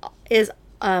sign is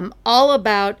all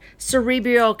about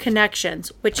cerebral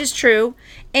connections, which is true,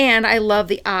 and I love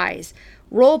the eyes.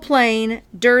 Role-playing,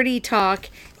 dirty talk,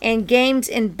 and games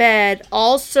in bed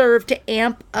all serve to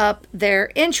amp up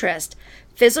their interest.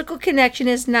 Physical connection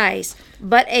is nice,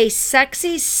 but a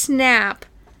sexy snap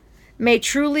may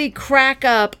truly crack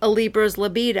up a Libra's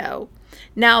libido.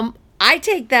 Now, I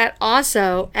take that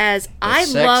also as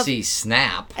sexy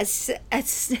snap. A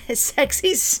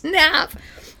sexy snap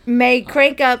may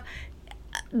crank up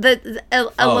a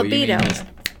libido. You mean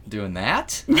doing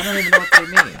that? I don't even know what they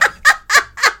mean.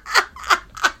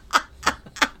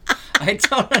 I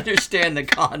don't understand the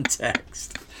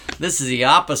context. This is the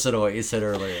opposite of what you said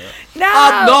earlier. No.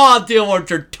 I have no idea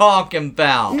what you're talking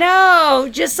about. No,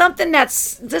 just something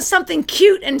that's just something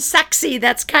cute and sexy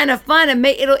that's kind of fun and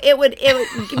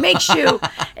it makes you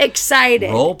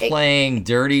excited. Role playing,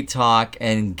 dirty talk,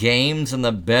 and games in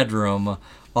the bedroom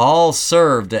all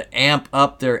serve to amp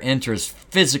up their interest.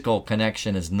 Physical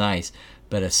connection is nice,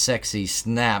 but a sexy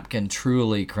snap can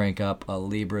truly crank up a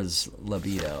Libra's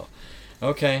libido.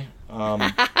 Okay.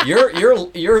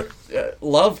 Your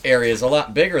love area is a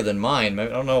lot bigger than mine. I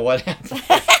don't know what happened.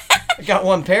 I got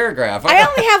one paragraph. I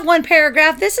only have one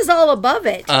paragraph. This is all above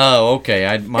it. Oh,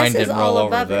 okay. Mine This is didn't all roll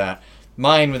over above that.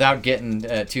 Mine, without getting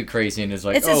too crazy, and is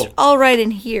like, This is all right in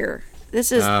here.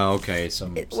 This is oh, okay.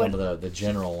 Some of the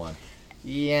general one.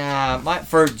 Yeah,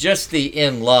 for just the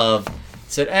in love, it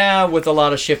said, with a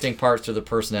lot of shifting parts to the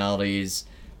personalities,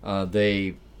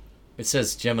 it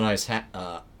says Gemini's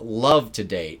love to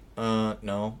date.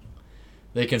 No.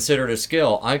 They consider it a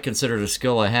skill. I consider it a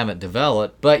skill I haven't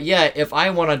developed. But yeah, if I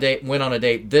went on a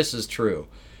date, this is true.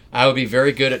 I would be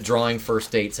very good at drawing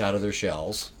first dates out of their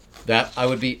shells. That I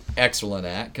would be excellent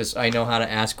at, because I know how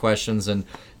to ask questions and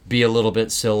be a little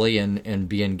bit silly and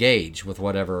be engaged with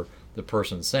whatever the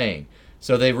person's saying.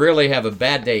 So they rarely have a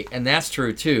bad date, and that's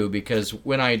true too, because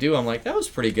when I do, I'm like, that was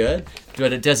pretty good,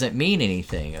 but it doesn't mean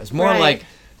anything. It was more like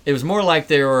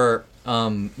they were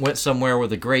went somewhere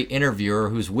with a great interviewer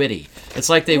who's witty. It's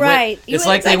like they went. It's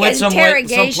like they went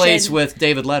someplace with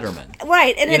David Letterman.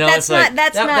 Right, and that's not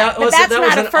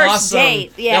a first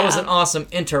date. Yeah, that was an awesome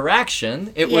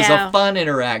interaction. It was a fun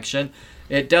interaction.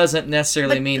 It doesn't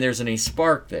necessarily mean there's any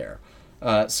spark there.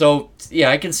 So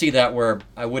I can see that where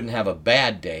I wouldn't have a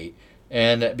bad date.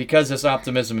 And because this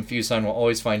optimism-infused sign will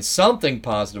always find something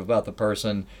positive about the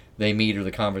person they meet or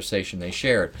the conversation they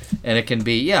shared. And it can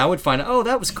be, I would find, oh,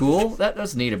 that was cool. That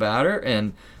was neat about her.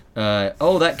 And,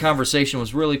 that conversation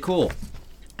was really cool.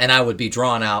 And I would be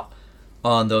drawn out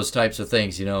on those types of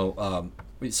things,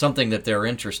 something that they're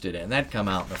interested in. That'd come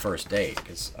out in the first date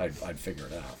because I'd figure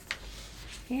it out.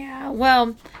 Yeah,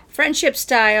 well, friendship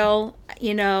style,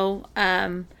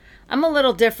 I'm a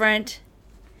little different.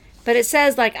 But it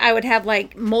says like I would have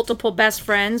like multiple best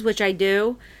friends, which I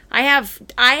do. I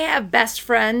have best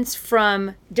friends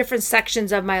from different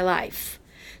sections of my life.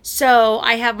 So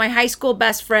I have my high school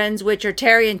best friends, which are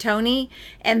Terry and Tony,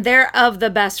 and they're of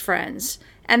the best friends.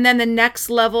 And then the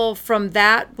next level from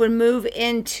that would move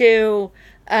into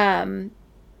my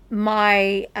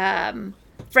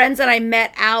friends that I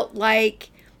met out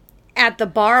like at the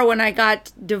bar when I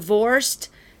got divorced.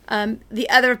 The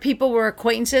other people were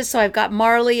acquaintances, so I've got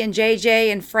Marley and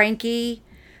JJ and Frankie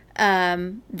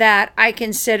that I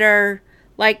consider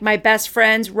like my best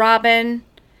friends. Robin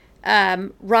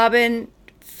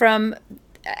from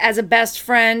as a best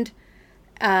friend,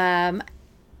 and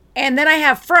then I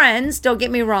have friends. Don't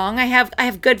get me wrong, I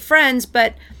have good friends,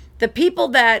 but the people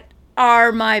that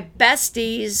are my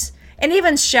besties. And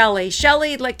even Shelly,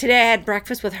 like today I had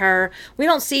breakfast with her. We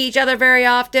don't see each other very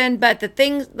often, but the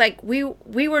things like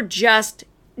we were just,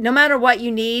 no matter what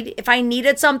you need, if I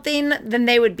needed something, then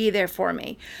they would be there for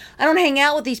me. I don't hang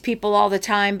out with these people all the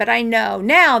time, but I know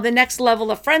now the next level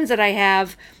of friends that I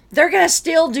have, they're going to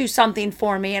still do something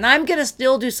for me and I'm going to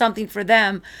still do something for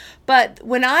them. But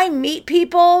when I meet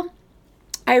people,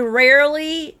 I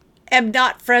rarely am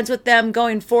not friends with them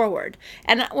going forward.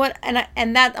 And that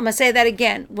I'm gonna say that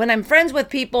again. When I'm friends with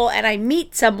people and I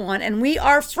meet someone and we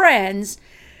are friends,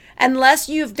 unless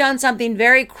you've done something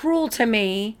very cruel to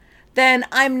me, then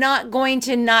I'm not going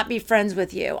to not be friends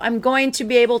with you. I'm going to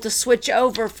be able to switch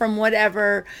over from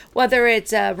whatever, whether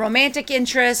it's a romantic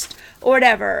interest or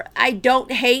whatever. I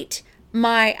don't hate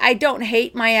my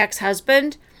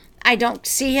ex-husband. I don't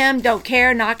see him, don't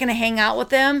care, not going to hang out with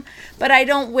him, but I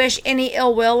don't wish any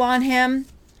ill will on him.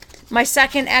 My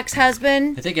second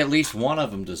ex-husband. I think at least one of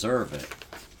them deserve it.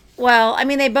 Well, I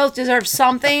mean, they both deserve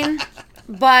something,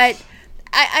 but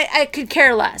I could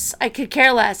care less. I could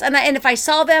care less. And if I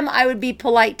saw them, I would be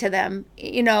polite to them,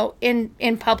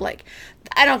 in public.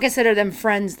 I don't consider them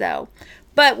friends, though.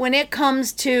 But when it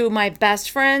comes to my best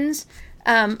friends,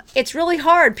 it's really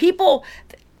hard. People,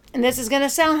 and this is going to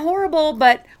sound horrible,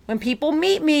 but when people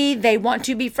meet me, they want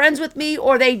to be friends with me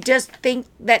or they just think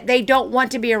that they don't want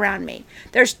to be around me.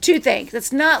 There's two things.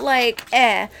 It's not like,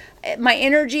 my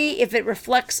energy, if it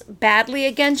reflects badly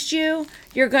against you,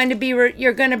 you're going to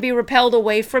be repelled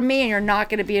away from me and you're not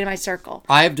going to be in my circle.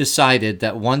 I've decided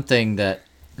that one thing that,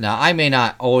 now I may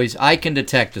not always, I can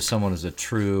detect if someone is a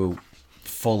true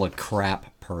full of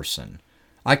crap person.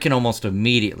 I can almost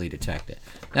immediately detect it.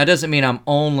 Now it doesn't mean I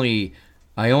only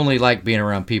like being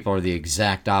around people who are the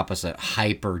exact opposite,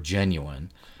 hyper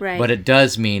genuine. Right. But it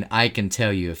does mean I can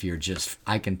tell you if you're just,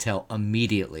 I can tell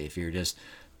immediately if you're just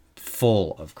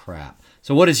full of crap.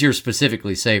 So what does yours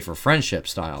specifically say for friendship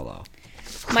style, though?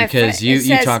 Because you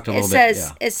talked a little bit.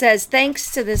 Yeah. It says,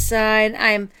 thanks to the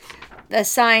sign, the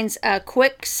sign's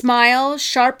quick smile,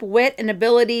 sharp wit, and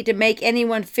ability to make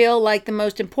anyone feel like the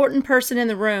most important person in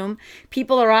the room.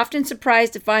 People are often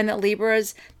surprised to find that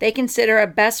Libras they consider a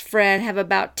best friend have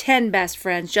about 10 best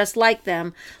friends just like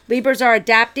them. Libras are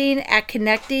adapting at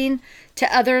connecting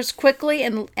to others quickly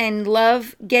and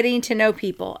love getting to know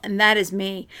people. And that is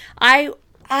me. I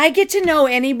get to know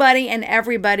anybody and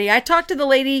everybody. I talked to the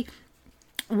lady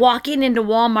walking into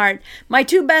Walmart. My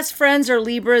 2 best friends are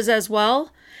Libras as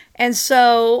well. And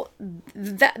so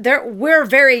we're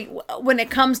very, when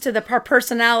it comes to our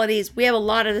personalities, we have a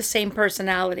lot of the same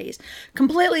personalities.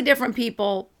 Completely different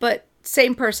people, but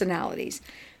same personalities.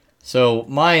 So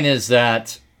mine is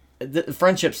that the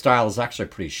friendship style is actually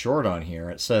pretty short on here.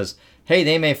 It says, hey,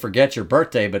 they may forget your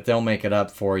birthday, but they'll make it up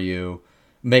for you,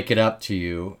 make it up to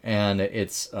you. And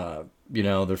it's,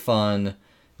 they're fun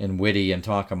and witty and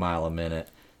talk a mile a minute.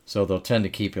 So they'll tend to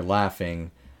keep you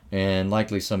laughing. And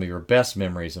likely some of your best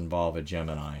memories involve a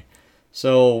Gemini.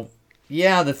 So,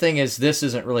 yeah, the thing is, this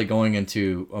isn't really going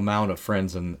into amount of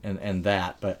friends and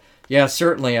that. But, yeah,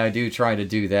 certainly I do try to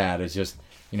do that. Is just,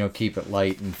 keep it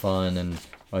light and fun. And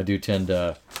I do tend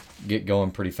to get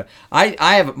going pretty fast.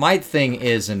 I have, my thing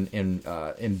is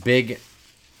in big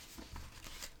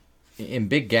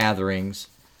gatherings,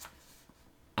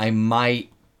 I might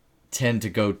tend to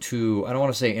go to, I don't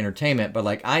want to say entertainment, but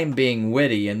like I'm being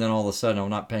witty and then all of a sudden I'm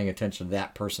not paying attention to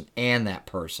that person and that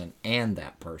person and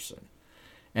that person.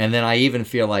 And then I even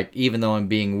feel like even though I'm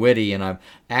being witty and I've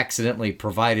accidentally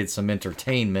provided some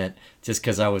entertainment just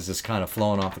because I was just kind of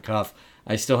flowing off the cuff,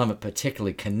 I still haven't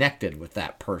particularly connected with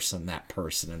that person, and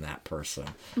that person.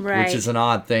 Right. Which is an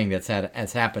odd thing that's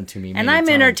happened to me many And I'm times.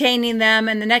 entertaining them,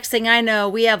 and the next thing I know,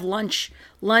 we have lunch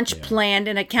planned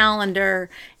in a calendar,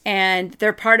 and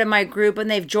they're part of my group, and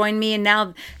they've joined me. And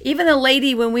now even the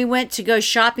lady, when we went to go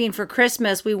shopping for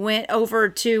Christmas, we went over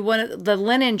to one of the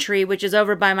Linen Tree, which is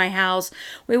over by my house.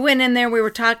 We went in there, we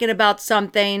were talking about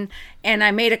something, and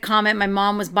I made a comment. My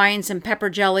mom was buying some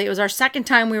pepper jelly. It was our second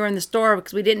time we were in the store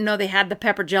because we didn't know they had the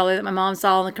pepper jelly that my mom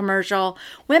saw in the commercial.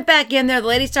 Went back in there, the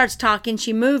lady starts talking.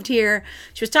 She moved here.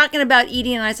 She was talking about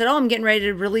eating, and I said, I'm getting ready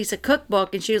to release a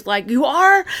cookbook. And she was like, you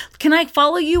are? Can I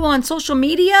follow you on social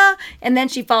media? And then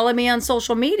she followed me on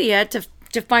social media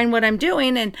to find what I'm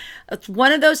doing. And it's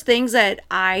one of those things that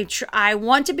I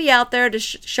want to be out there to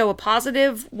show a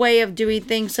positive way of doing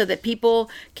things so that people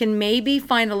can maybe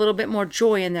find a little bit more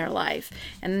joy in their life,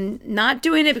 and not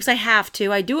doing it because I have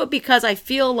to. I do it because I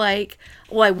feel like,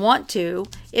 well, I want to.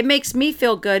 It makes me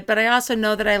feel good, but I also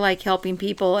know that I like helping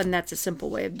people, and that's a simple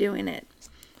way of doing it.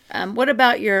 What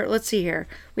about let's see here.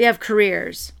 We have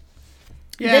careers.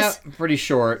 Yeah, pretty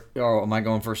short. Oh, am I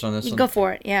going first on this one? Go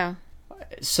for it, yeah.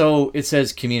 So it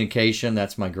says communication.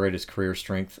 That's my greatest career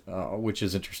strength, which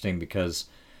is interesting because,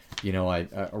 I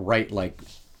write like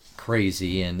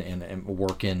crazy and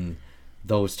work in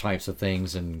those types of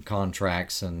things and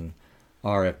contracts and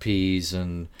RFPs,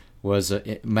 and was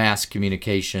a mass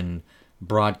communication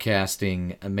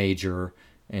broadcasting a major,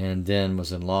 and then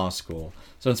was in law school.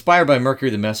 So inspired by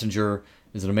Mercury the Messenger,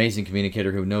 is an amazing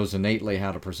communicator who knows innately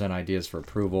how to present ideas for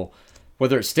approval.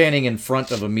 Whether it's standing in front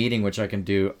of a meeting, which I can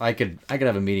do, I could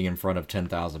have a meeting in front of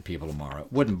 10,000 people tomorrow.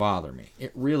 It wouldn't bother me.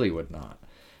 It really would not.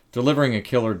 Delivering a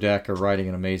killer deck or writing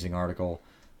an amazing article.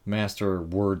 Master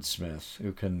wordsmith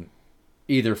who can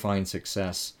either find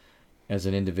success as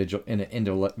an individual in an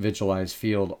individualized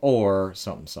field or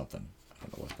something. I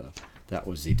don't know what that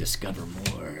was. The discover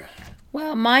more.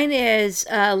 Well, mine is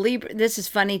Libra. This is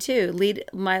funny too.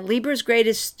 My Libra's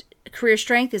greatest career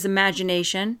strength is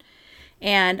imagination.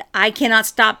 And I cannot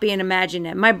stop being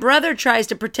imaginative. My brother tries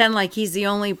to pretend like he's the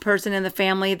only person in the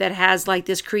family that has like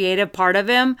this creative part of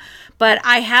him, but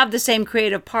I have the same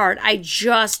creative part. I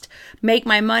just make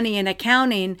my money in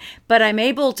accounting, but I'm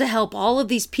able to help all of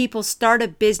these people start a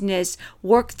business,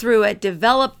 work through it,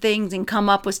 develop things, and come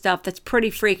up with stuff that's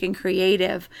pretty freaking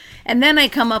creative. And then I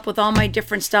come up with all my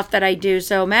different stuff that I do.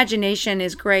 So imagination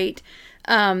is great.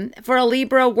 For a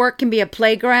Libra, work can be a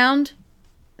playground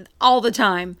all the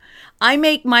time. I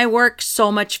make my work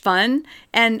so much fun,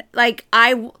 and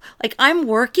I'm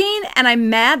working and I'm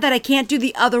mad that I can't do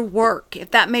the other work, if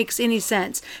that makes any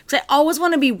sense. Because I always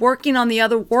want to be working on the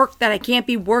other work that I can't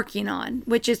be working on,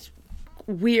 which is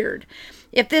weird.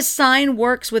 If this sign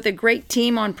works with a great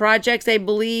team on projects they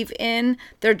believe in,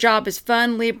 their job is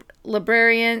fun.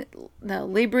 Librarians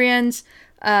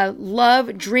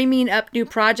love dreaming up new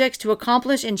projects to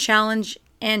accomplish and challenge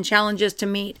and challenges to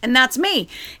meet. And that's me.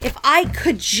 If I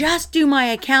could just do my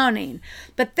accounting,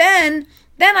 but then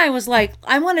I was like,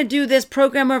 I want to do this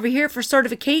program over here for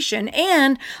certification,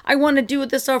 and I want to do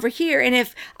this over here. And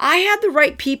if I had the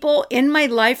right people in my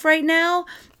life right now,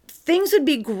 things would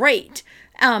be great.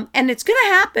 And it's going to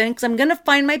happen because I'm going to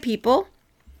find my people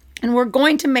and we're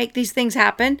going to make these things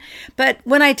happen. But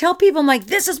when I tell people, I'm like,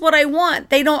 this is what I want,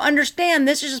 they don't understand.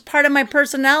 This is just part of my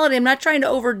personality. I'm not trying to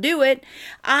overdo it.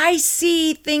 I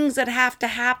see things that have to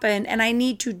happen and I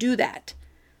need to do that.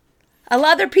 A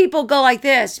lot of other people go like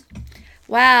this.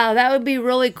 Wow, that would be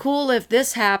really cool if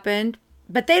this happened.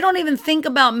 But they don't even think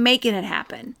about making it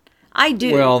happen. I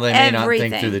do. Well, they may not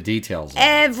think through the details.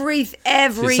 Everything.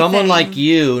 So someone like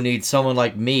you needs someone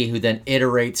like me who then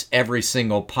iterates every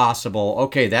single possible,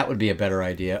 okay, that would be a better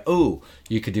idea. Ooh,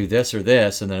 you could do this or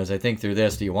this. And then as I think through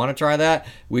this, do you want to try that?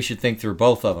 We should think through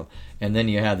both of them. And then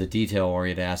you have the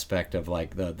detail-oriented aspect of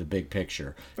like the big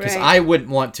picture. Because I wouldn't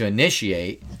want to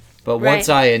initiate, but once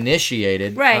I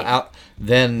initiated,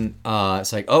 then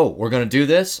it's like, oh, we're going to do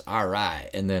this? All right.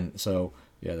 And then, so,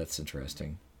 yeah, that's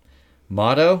interesting.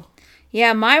 Motto?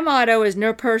 Yeah, my motto is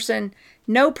no person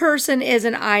is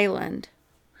an island.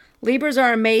 Libras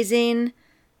are amazing,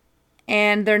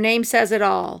 and their name says it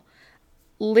all.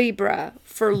 Libra,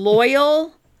 for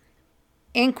loyal,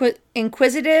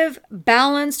 inquisitive,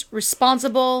 balanced,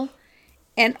 responsible,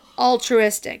 and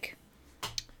altruistic.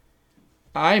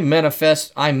 I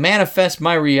manifest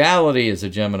my reality is a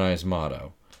Gemini's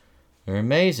motto. They're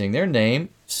amazing. Their name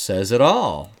says it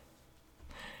all.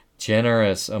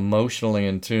 Generous, emotionally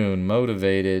in tune,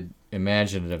 motivated,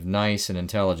 imaginative, nice, and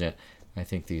intelligent. I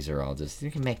think these are all just, they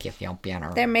can make you feel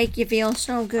better. They make you feel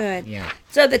so good. Yeah.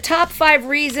 So the top 5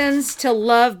 reasons to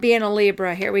love being a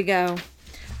Libra. Here we go.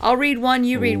 I'll read one,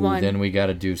 you read one. Then we got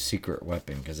to do secret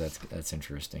weapon because that's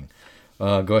interesting.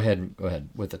 Go ahead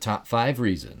with the top 5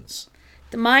 reasons.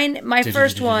 My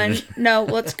first one, no,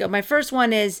 let's go. My first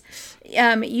one is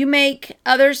you make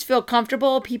others feel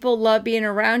comfortable. People love being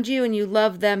around you and you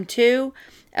love them too.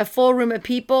 A full room of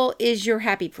people is your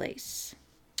happy place.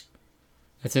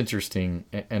 That's interesting.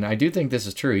 And I do think this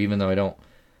is true, even though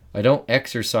I don't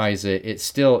exercise it. It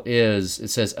still is. It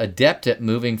says adept at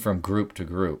moving from group to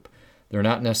group. They're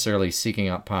not necessarily seeking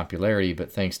out popularity,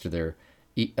 but thanks to their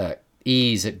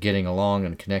ease at getting along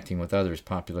and connecting with others,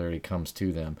 popularity comes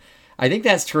to them. I think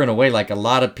that's true in a way. Like a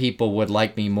lot of people would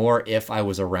like me more if I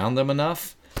was around them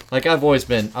enough. Like I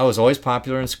was always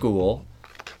popular in school,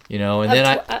 you know. And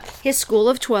then his school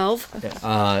of 12.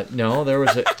 No, there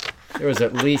was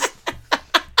at least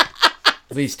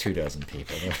 24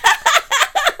 people.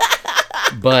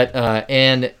 But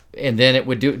and then it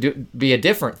would be a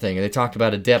different thing. And they talked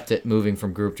about adept at moving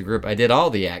from group to group. I did all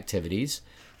the activities,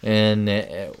 and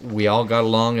we all got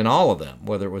along in all of them,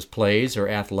 whether it was plays or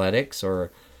athletics or.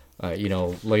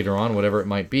 Later on, whatever it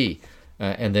might be.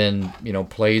 And then,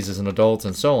 plays as an adult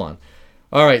and so on.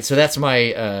 All right, so that's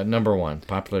my number 1.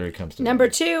 Popularity comes to Number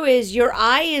 2 is your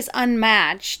eye is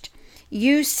unmatched.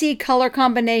 You see color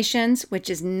combinations, which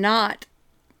is not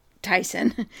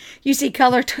Tyson. You see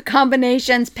color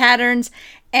combinations, patterns,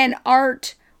 and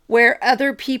art where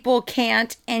other people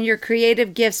can't, and your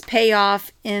creative gifts pay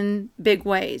off in big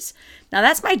ways. Now,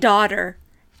 that's my daughter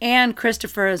and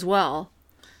Christopher as well.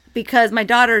 Because my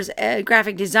daughter's a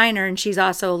graphic designer and she's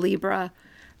also a Libra.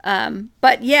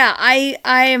 But yeah,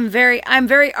 I'm very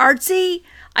artsy.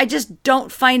 I just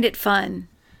don't find it fun.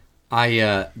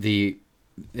 In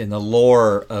the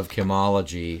lore of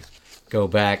Chemology, go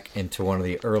back into one of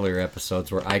the earlier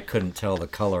episodes where I couldn't tell the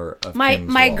color of Kim's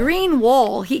my wall. green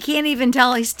wall. He can't even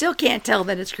tell. He still can't tell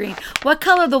that it's green. What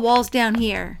color are the walls down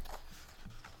here?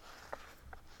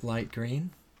 Light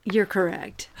green. You're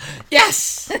correct.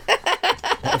 Yes!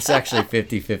 It's actually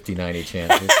 50-50, 90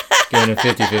 chance. Giving a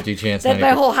 50-50 chance. That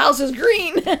my whole house is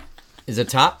green. Is it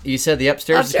top? You said the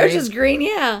upstairs is green,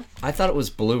 yeah. I thought it was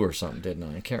blue or something, didn't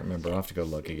I? I can't remember. I'll have to go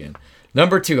look again.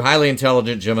 Number 2, highly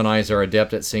intelligent Geminis are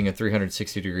adept at seeing a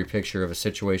 360-degree picture of a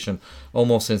situation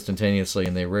almost instantaneously,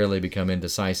 and they rarely become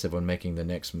indecisive when making the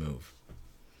next move.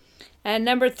 And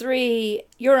number 3,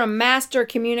 you're a master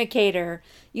communicator.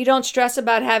 You don't stress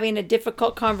about having a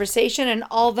difficult conversation, and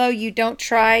although you don't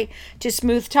try to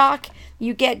smooth talk,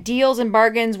 you get deals and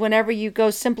bargains whenever you go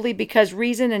simply because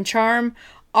reason and charm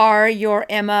are your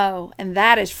MO. And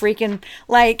that is freaking,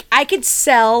 like, I could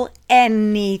sell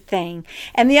anything.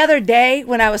 And the other day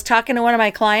when I was talking to one of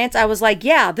my clients, I was like,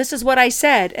 yeah, this is what I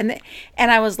said. And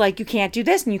I was like, you can't do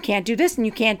this and you can't do this and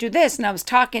you can't do this. And I was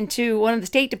talking to one of the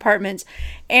State Departments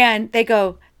and they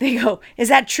go, is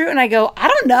that true? And I go, I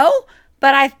don't know,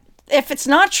 but if it's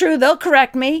not true, they'll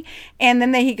correct me. And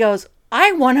then he goes,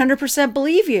 I 100%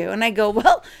 believe you. And I go,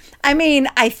 well, I mean,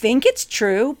 I think it's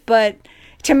true, but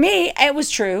to me, it was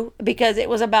true because it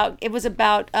was about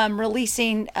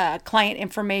releasing client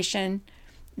information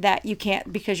that you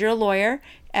can't because you're a lawyer.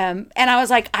 And I was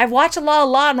like, I've watched a lot of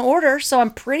Law and Order, so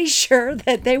I'm pretty sure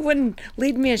that they wouldn't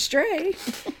lead me astray.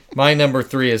 My number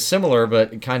 3 is similar,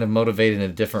 but kind of motivated in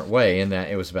a different way in that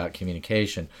it was about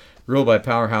communication. Ruled by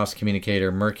powerhouse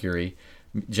communicator Mercury,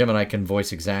 Gemini can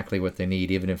voice exactly what they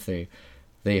need, even if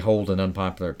they hold an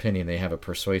unpopular opinion. They have a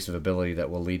persuasive ability that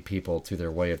will lead people to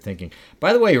their way of thinking.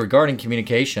 By the way, regarding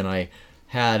communication, I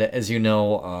had, as you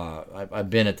know, I've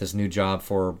been at this new job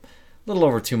for a little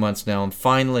over 2 months now, and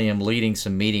finally I'm leading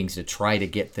some meetings to try to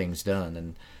get things done.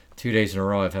 And 2 days in a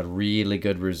row, I've had really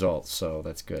good results, so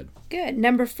that's good. Good.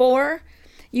 Number 4,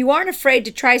 you aren't afraid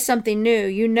to try something new.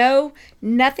 You know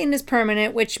nothing is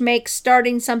permanent, which makes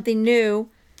starting something new,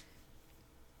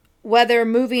 whether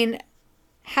moving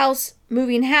house,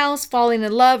 falling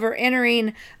in love, or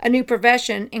entering a new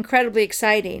profession, incredibly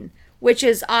exciting, which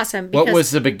is awesome. What was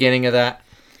the beginning of that?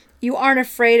 You aren't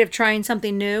afraid of trying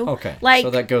something new. Okay, like, so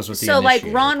that goes with the So like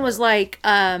initiator Ron part. was like,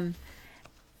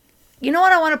 you know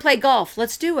what? I want to play golf.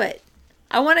 Let's do it.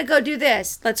 I want to go do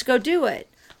this. Let's go do it.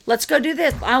 Let's go do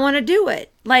this. I want to do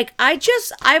it. Like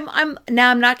I'm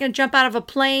not going to jump out of a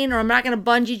plane, or I'm not going to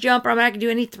bungee jump, or I'm not going to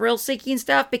do any thrill seeking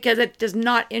stuff because it does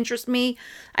not interest me.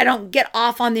 I don't get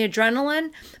off on the adrenaline.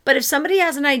 But if somebody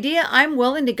has an idea, I'm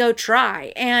willing to go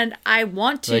try, and I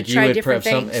want to try different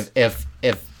things. If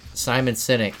Simon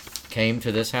Sinek came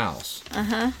to this house,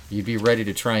 you'd be ready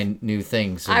to try new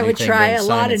things. I would try a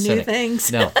lot of new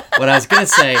things. No, what I was going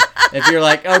to say, if you're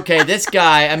like, okay, this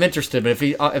guy, I'm interested, but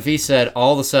if he said,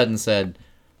 all of a sudden said,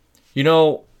 you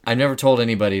know, I never told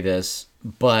anybody this,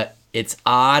 but it's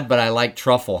odd, but I like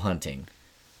truffle hunting.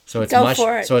 So it's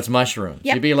for it. So it's mushrooms.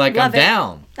 Yep, You'd be like, love I'm it.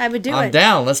 down. I would do it. I'm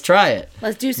down. Let's try it.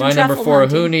 Let's do some My number truffle 4,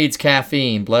 hunting. who needs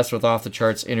caffeine? Blessed with off the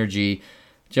charts energy.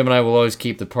 Gemini will always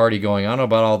keep the party going. I don't know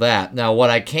about all that. Now, what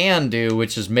I can do,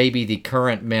 which is maybe the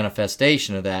current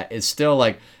manifestation of that, is still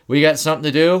like, we got something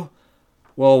to do?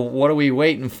 Well, what are we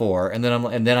waiting for? And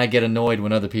then I get annoyed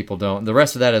when other people don't. The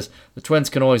rest of that is the twins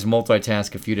can always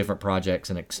multitask a few different projects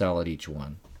and excel at each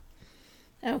one.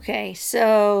 Okay,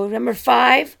 so number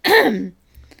 5,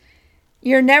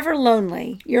 you're never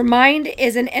lonely. Your mind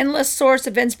is an endless source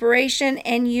of inspiration,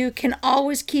 and you can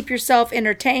always keep yourself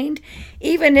entertained,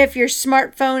 even if your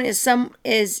smartphone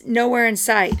is nowhere in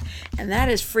sight. And that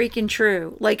is freaking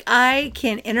true. Like, I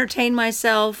can entertain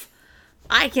myself.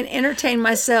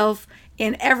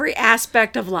 In every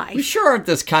aspect of life. We sure aren't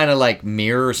this kind of like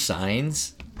mirror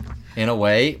signs in a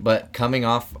way, but coming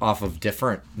off of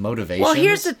different motivations. Well,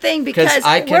 here's the thing, because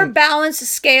we're balanced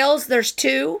scales. There's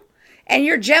 2, and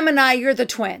you're Gemini. You're the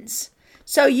twins.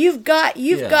 So you've got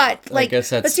like. I guess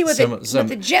that's let's see with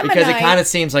the Gemini, because it kind of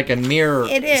seems like a mirror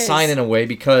is. sign in a way,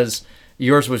 because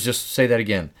yours was just say that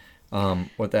again.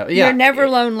 With that, yeah, you're never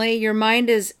lonely. Your mind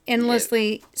is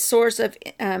endlessly source of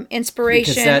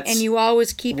inspiration, and you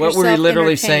always keep yourself what were we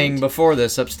literally entertained. saying before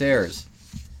this upstairs?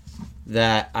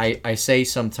 That I say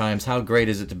sometimes, how great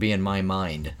is it to be in my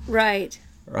mind? Right.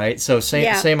 So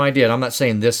same idea. And I'm not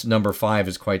saying this number 5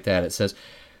 is quite that. It says,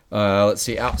 let's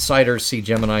see, outsiders see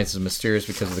Geminis as mysterious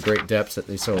because of the great depths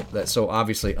that so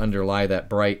obviously underlie that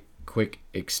bright, quick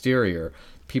exterior.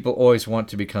 People always want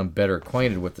to become better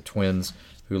acquainted with the twins,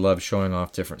 who love showing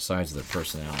off different sides of their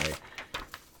personality.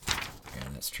 Yeah,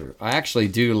 that's true. I actually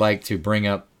do like to bring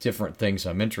up different things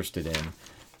I'm interested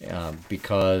in,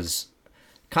 because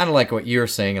kind of like what you're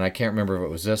saying, and I can't remember if it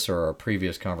was this or a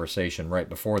previous conversation right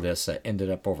before this that ended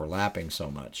up overlapping so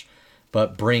much,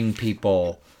 but bring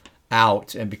people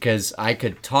out, and because I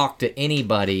could talk to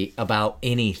anybody about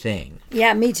anything.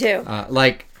 Yeah, me too.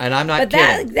 And I'm not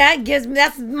kidding. But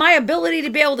that's my ability to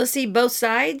be able to see both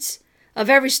sides of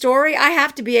every story. I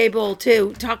have to be able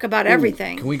to talk about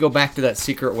everything. Can we go back to that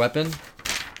secret weapon?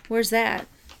 Where's that?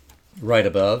 Right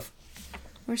above.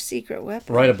 Where's secret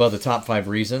weapon? Right above the top 5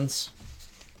 reasons.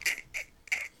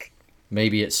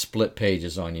 Maybe it split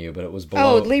pages on you, but it was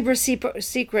below. Oh, Libra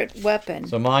secret weapon.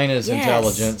 So mine is Yes.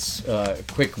 intelligence,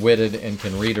 quick-witted, and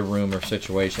can read a room or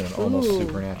situation in an almost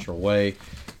supernatural way.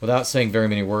 Without saying very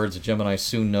many words, a Gemini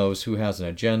soon knows who has an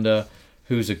agenda,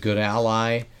 who's a good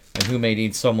ally, and who may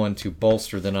need someone to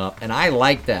bolster them up. And I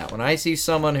like that. When I see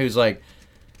someone who's like,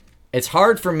 it's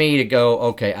hard for me to go,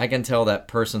 okay, I can tell that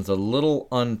person's a little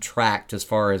untracked as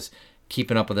far as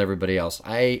keeping up with everybody else.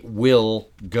 I will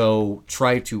go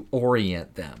try to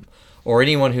orient them. Or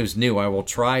anyone who's new, I will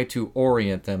try to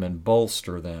orient them and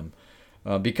bolster them.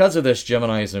 Because of this,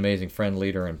 Gemini is an amazing friend,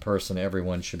 leader, and person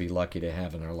everyone should be lucky to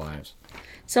have in their lives.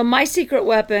 So my secret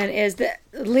weapon is that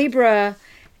Libra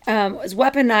has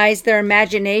weaponized their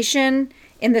imagination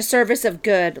in the service of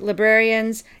good.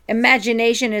 Librarians'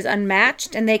 imagination is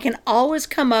unmatched, and they can always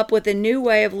come up with a new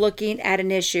way of looking at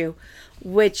an issue,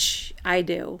 which I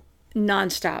do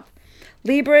nonstop.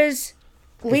 Libra Was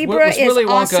Willy is Wonka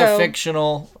also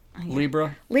fictional?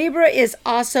 Libra? Libra is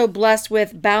also blessed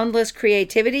with boundless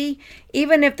creativity.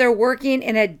 Even if they're working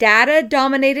in a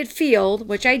data-dominated field,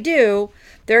 which I do,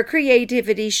 their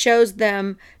creativity shows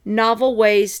them novel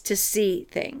ways to see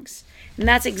things. And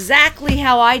that's exactly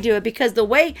how I do it, because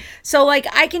so like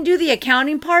I can do the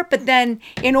accounting part, but then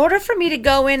in order for me to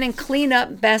go in and clean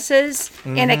up messes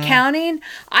in accounting,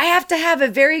 I have to have a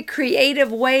very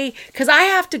creative way, because I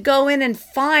have to go in and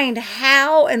find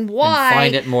how and why And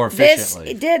find it more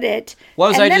efficiently. this did it. What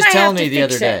was and I then just have telling to you the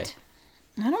fix other day? it.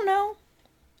 I don't know.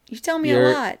 You tell me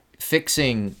You're a lot.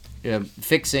 fixing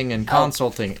and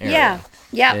consulting area. Yeah.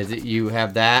 Yeah. You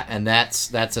have that, and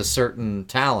that's a certain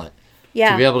talent.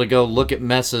 Yeah. To be able to go look at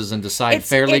messes and decide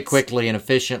fairly quickly and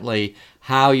efficiently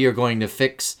how you're going to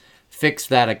fix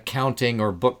that accounting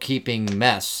or bookkeeping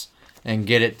mess and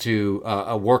get it to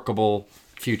a workable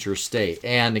future state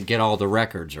and get all the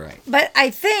records right. But I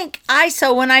think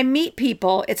so when I meet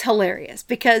people, it's hilarious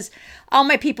because all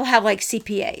my people have like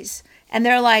CPAs. And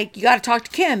they're like, you got to talk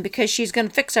to Kim because she's going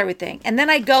to fix everything. And then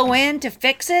I go in to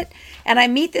fix it and I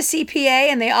meet the CPA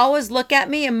and they always look at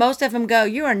me and most of them go,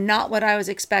 you are not what I was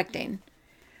expecting.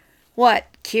 What?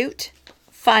 Cute?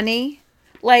 Funny?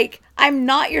 Like, I'm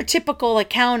not your typical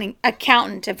accountant.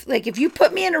 If you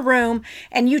put me in a room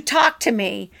and you talked to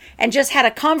me and just had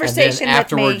a conversation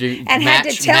with me and had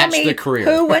to tell me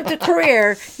who went to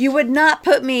career, you would not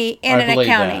put me in an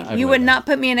accounting. You would not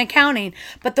put me in accounting.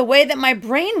 But the way that my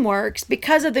brain works,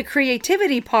 because of the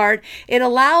creativity part, it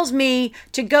allows me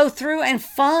to go through and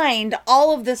find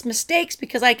all of this mistakes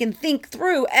because I can think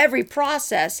through every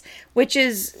process, which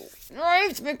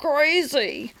drives me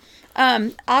crazy.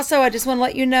 Also, I just want to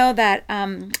let you know that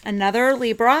another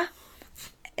Libra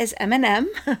is Eminem.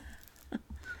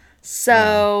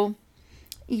 So,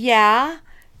 yeah.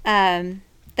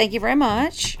 Thank you very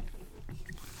much.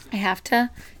 I have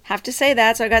to say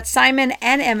that. So I got Simon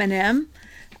and Eminem.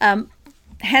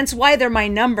 Hence why they're my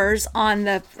numbers on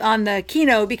the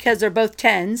Keno, because they're both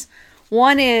 10s.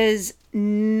 One is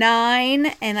 9,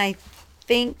 and I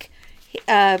think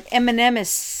Eminem is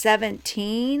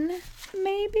 17.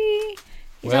 Maybe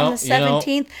he's on the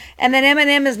 17th, and then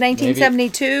Eminem is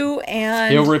 1972,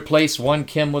 and he'll replace one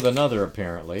Kim with another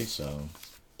apparently. So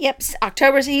yep,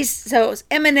 October. So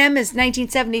Eminem is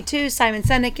 1972. Simon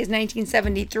Sinek is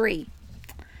 1973.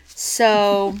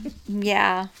 So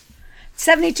yeah,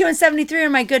 72 and 73 are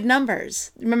my good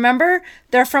numbers. Remember,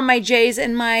 they're from my J's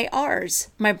and my R's,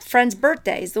 my friends'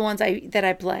 birthdays, the ones that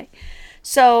I play.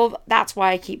 So that's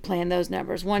why I keep playing those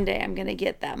numbers. One day I'm gonna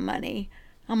get that money.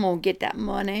 I'm going to get that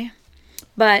money.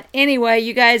 But anyway,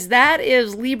 you guys, that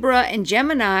is Libra and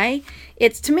Gemini.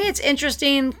 To me, it's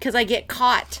interesting because I get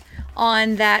caught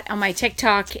on my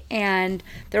TikTok and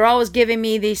they're always giving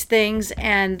me these things.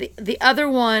 And the other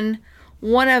one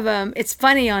of them, it's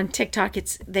funny on TikTok.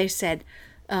 They said,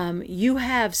 you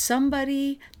have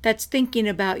somebody that's thinking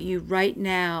about you right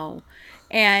now.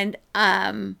 And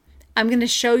I'm going to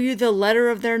show you the letter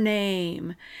of their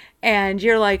name. And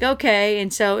you're like, okay.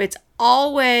 And so it's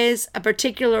always a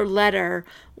particular letter,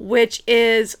 which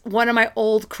is one of my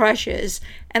old crushes.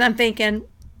 And I'm thinking,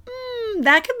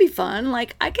 that could be fun.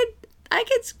 Like I could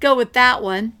go with that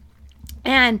one.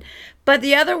 But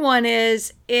the other one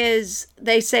is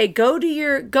they say, go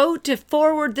to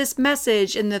forward this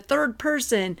message in the third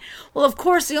person. Well, of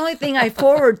course, the only thing I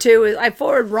forward to is I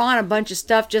forward Ron a bunch of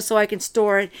stuff just so I can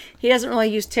store it. He doesn't really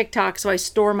use TikTok, so I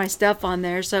store my stuff on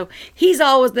there. So he's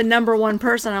always the number one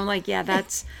person. I'm like, yeah,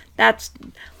 that's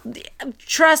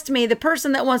trust me, the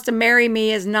person that wants to marry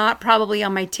me is not probably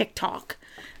on my TikTok.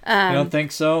 You don't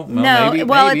think so? Well, no.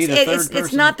 maybe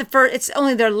it's not the first. It's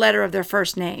only their letter of their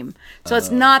first name. So it's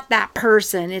not that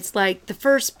person. It's like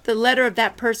the letter of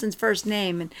that person's first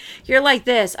name. And you're like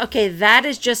this. Okay, that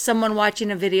is just someone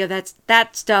watching a video.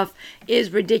 That stuff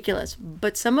is ridiculous.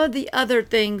 But some of the other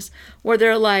things where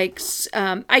they're like,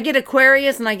 I get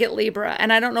Aquarius and I get Libra,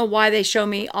 and I don't know why they show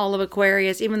me all of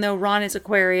Aquarius, even though Ron is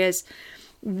Aquarius.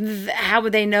 How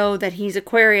would they know that he's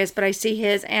Aquarius? But I see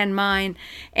his and mine,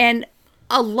 and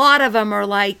a lot of them are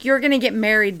like, you're going to get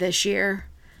married this year.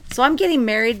 So I'm getting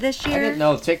married this year. I didn't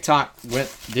know TikTok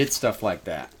did stuff like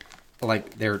that.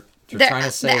 Like they're trying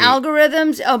to say. The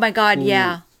algorithms, oh my God, ooh.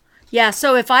 Yeah. Yeah,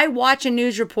 so if I watch a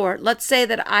news report, let's say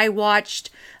that I watched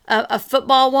a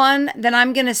football one, then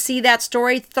I'm going to see that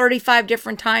story 35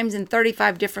 different times in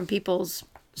 35 different people's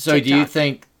So do you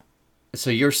think? So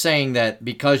you're saying that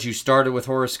because you started with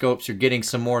horoscopes, you're getting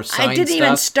some more sign I didn't stuff,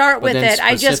 even start with it.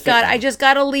 I just specific-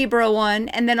 got a Libra one,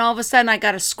 and then all of a sudden I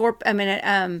got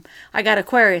I got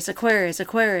Aquarius, and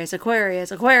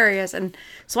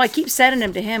so I keep sending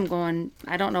them to him, going,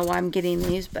 I don't know why I'm getting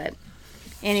these, but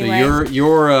anyway. So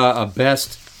your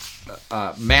best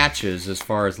matches as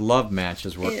far as love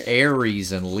matches were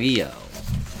Aries and Leo.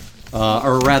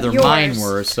 Or rather, Yours. mine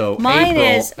were. So mine April,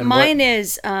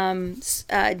 is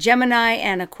Gemini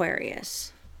and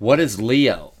Aquarius. What is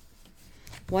Leo?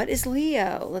 What is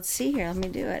Leo? Let's see here. Let me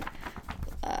do it.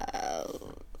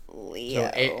 Leo.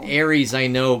 So Aries, I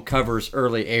know, covers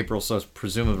early April, so it's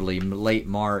presumably late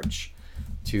March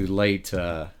to late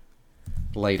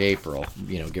April.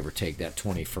 Give or take that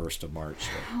 21st of March.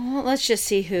 Well, let's just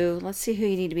see who. Let's see who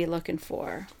you need to be looking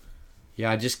for. Yeah,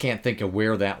 I just can't think of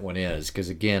where that one is because,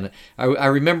 again, I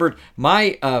remembered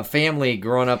my family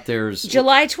growing up. There's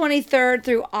July 23rd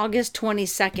through August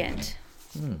 22nd.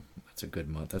 That's a good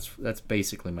month. That's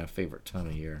basically my favorite time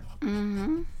of year.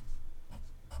 Mm-hmm.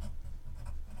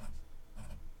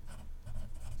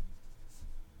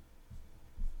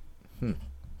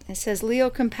 It says Leo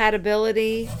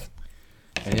compatibility.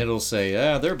 And it'll say,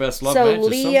 their best love So match is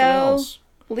something else.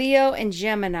 Leo and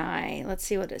Gemini. Let's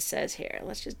see what it says here.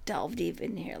 Let's just delve deep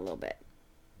in here a little bit.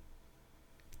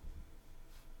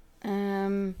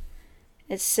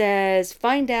 It says,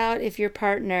 find out if your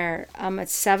partner,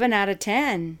 it's 7 out of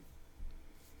 10.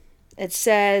 It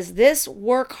says, this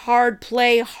work hard,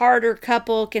 play harder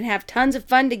couple can have tons of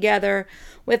fun together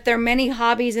with their many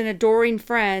hobbies and adoring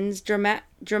friends.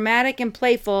 Dramatic and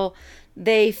playful.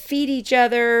 They feed each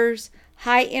other's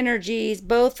high energies.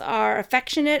 Both are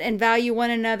affectionate and value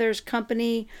one another's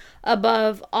company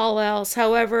above all else.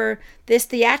 However, this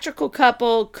theatrical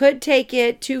couple could take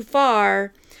it too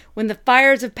far when the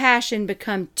fires of passion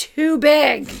become too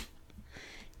big.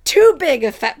 Too big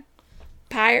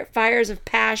fires of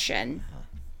passion.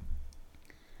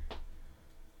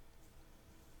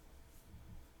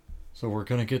 So we're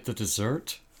going to get the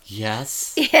dessert?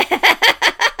 Yes.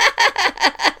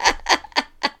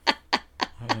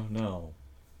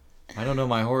 I don't know.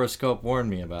 My horoscope warned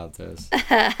me about this.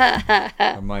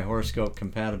 Or my horoscope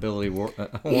compatibility warned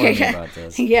me about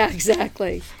this. Yeah,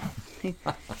 exactly.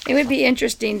 It would be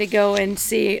interesting to go and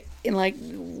see,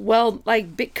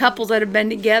 big couples that have been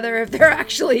together, if they're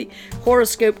actually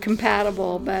horoscope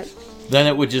compatible. But then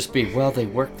it would just be, they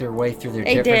worked their way through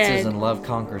their differences and love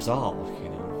conquers all.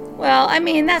 Well, I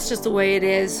mean, that's just the way it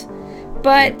is.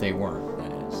 But if they weren't.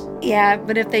 Yeah,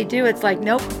 but if they do, it's like,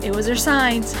 nope, it was their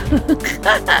signs.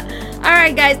 All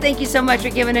right, guys, thank you so much for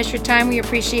giving us your time. We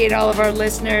appreciate all of our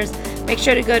listeners. Make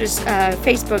sure to go to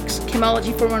Facebook's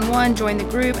Kimology 411, join the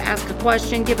group, ask a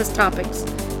question, give us topics.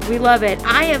 We love it.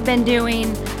 I have been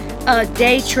doing a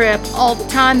day trip all the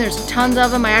time. There's tons of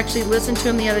them. I actually listened to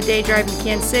them the other day driving to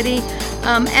Kansas City,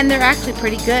 and they're actually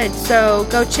pretty good. So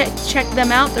go check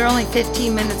them out. They're only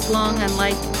 15 minutes long,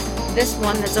 unlike this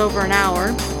one that's over an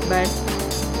hour, but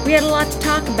we had a lot to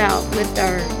talk about with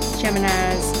our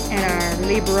Geminis and our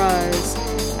Libras.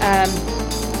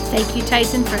 Thank you,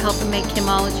 Tyson, for helping make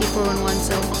Kimology 411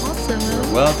 so awesome.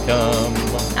 You're welcome.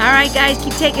 All right, guys,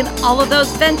 keep taking all of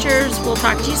those ventures. We'll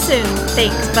talk to you soon.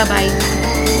 Thanks.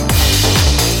 Bye-bye.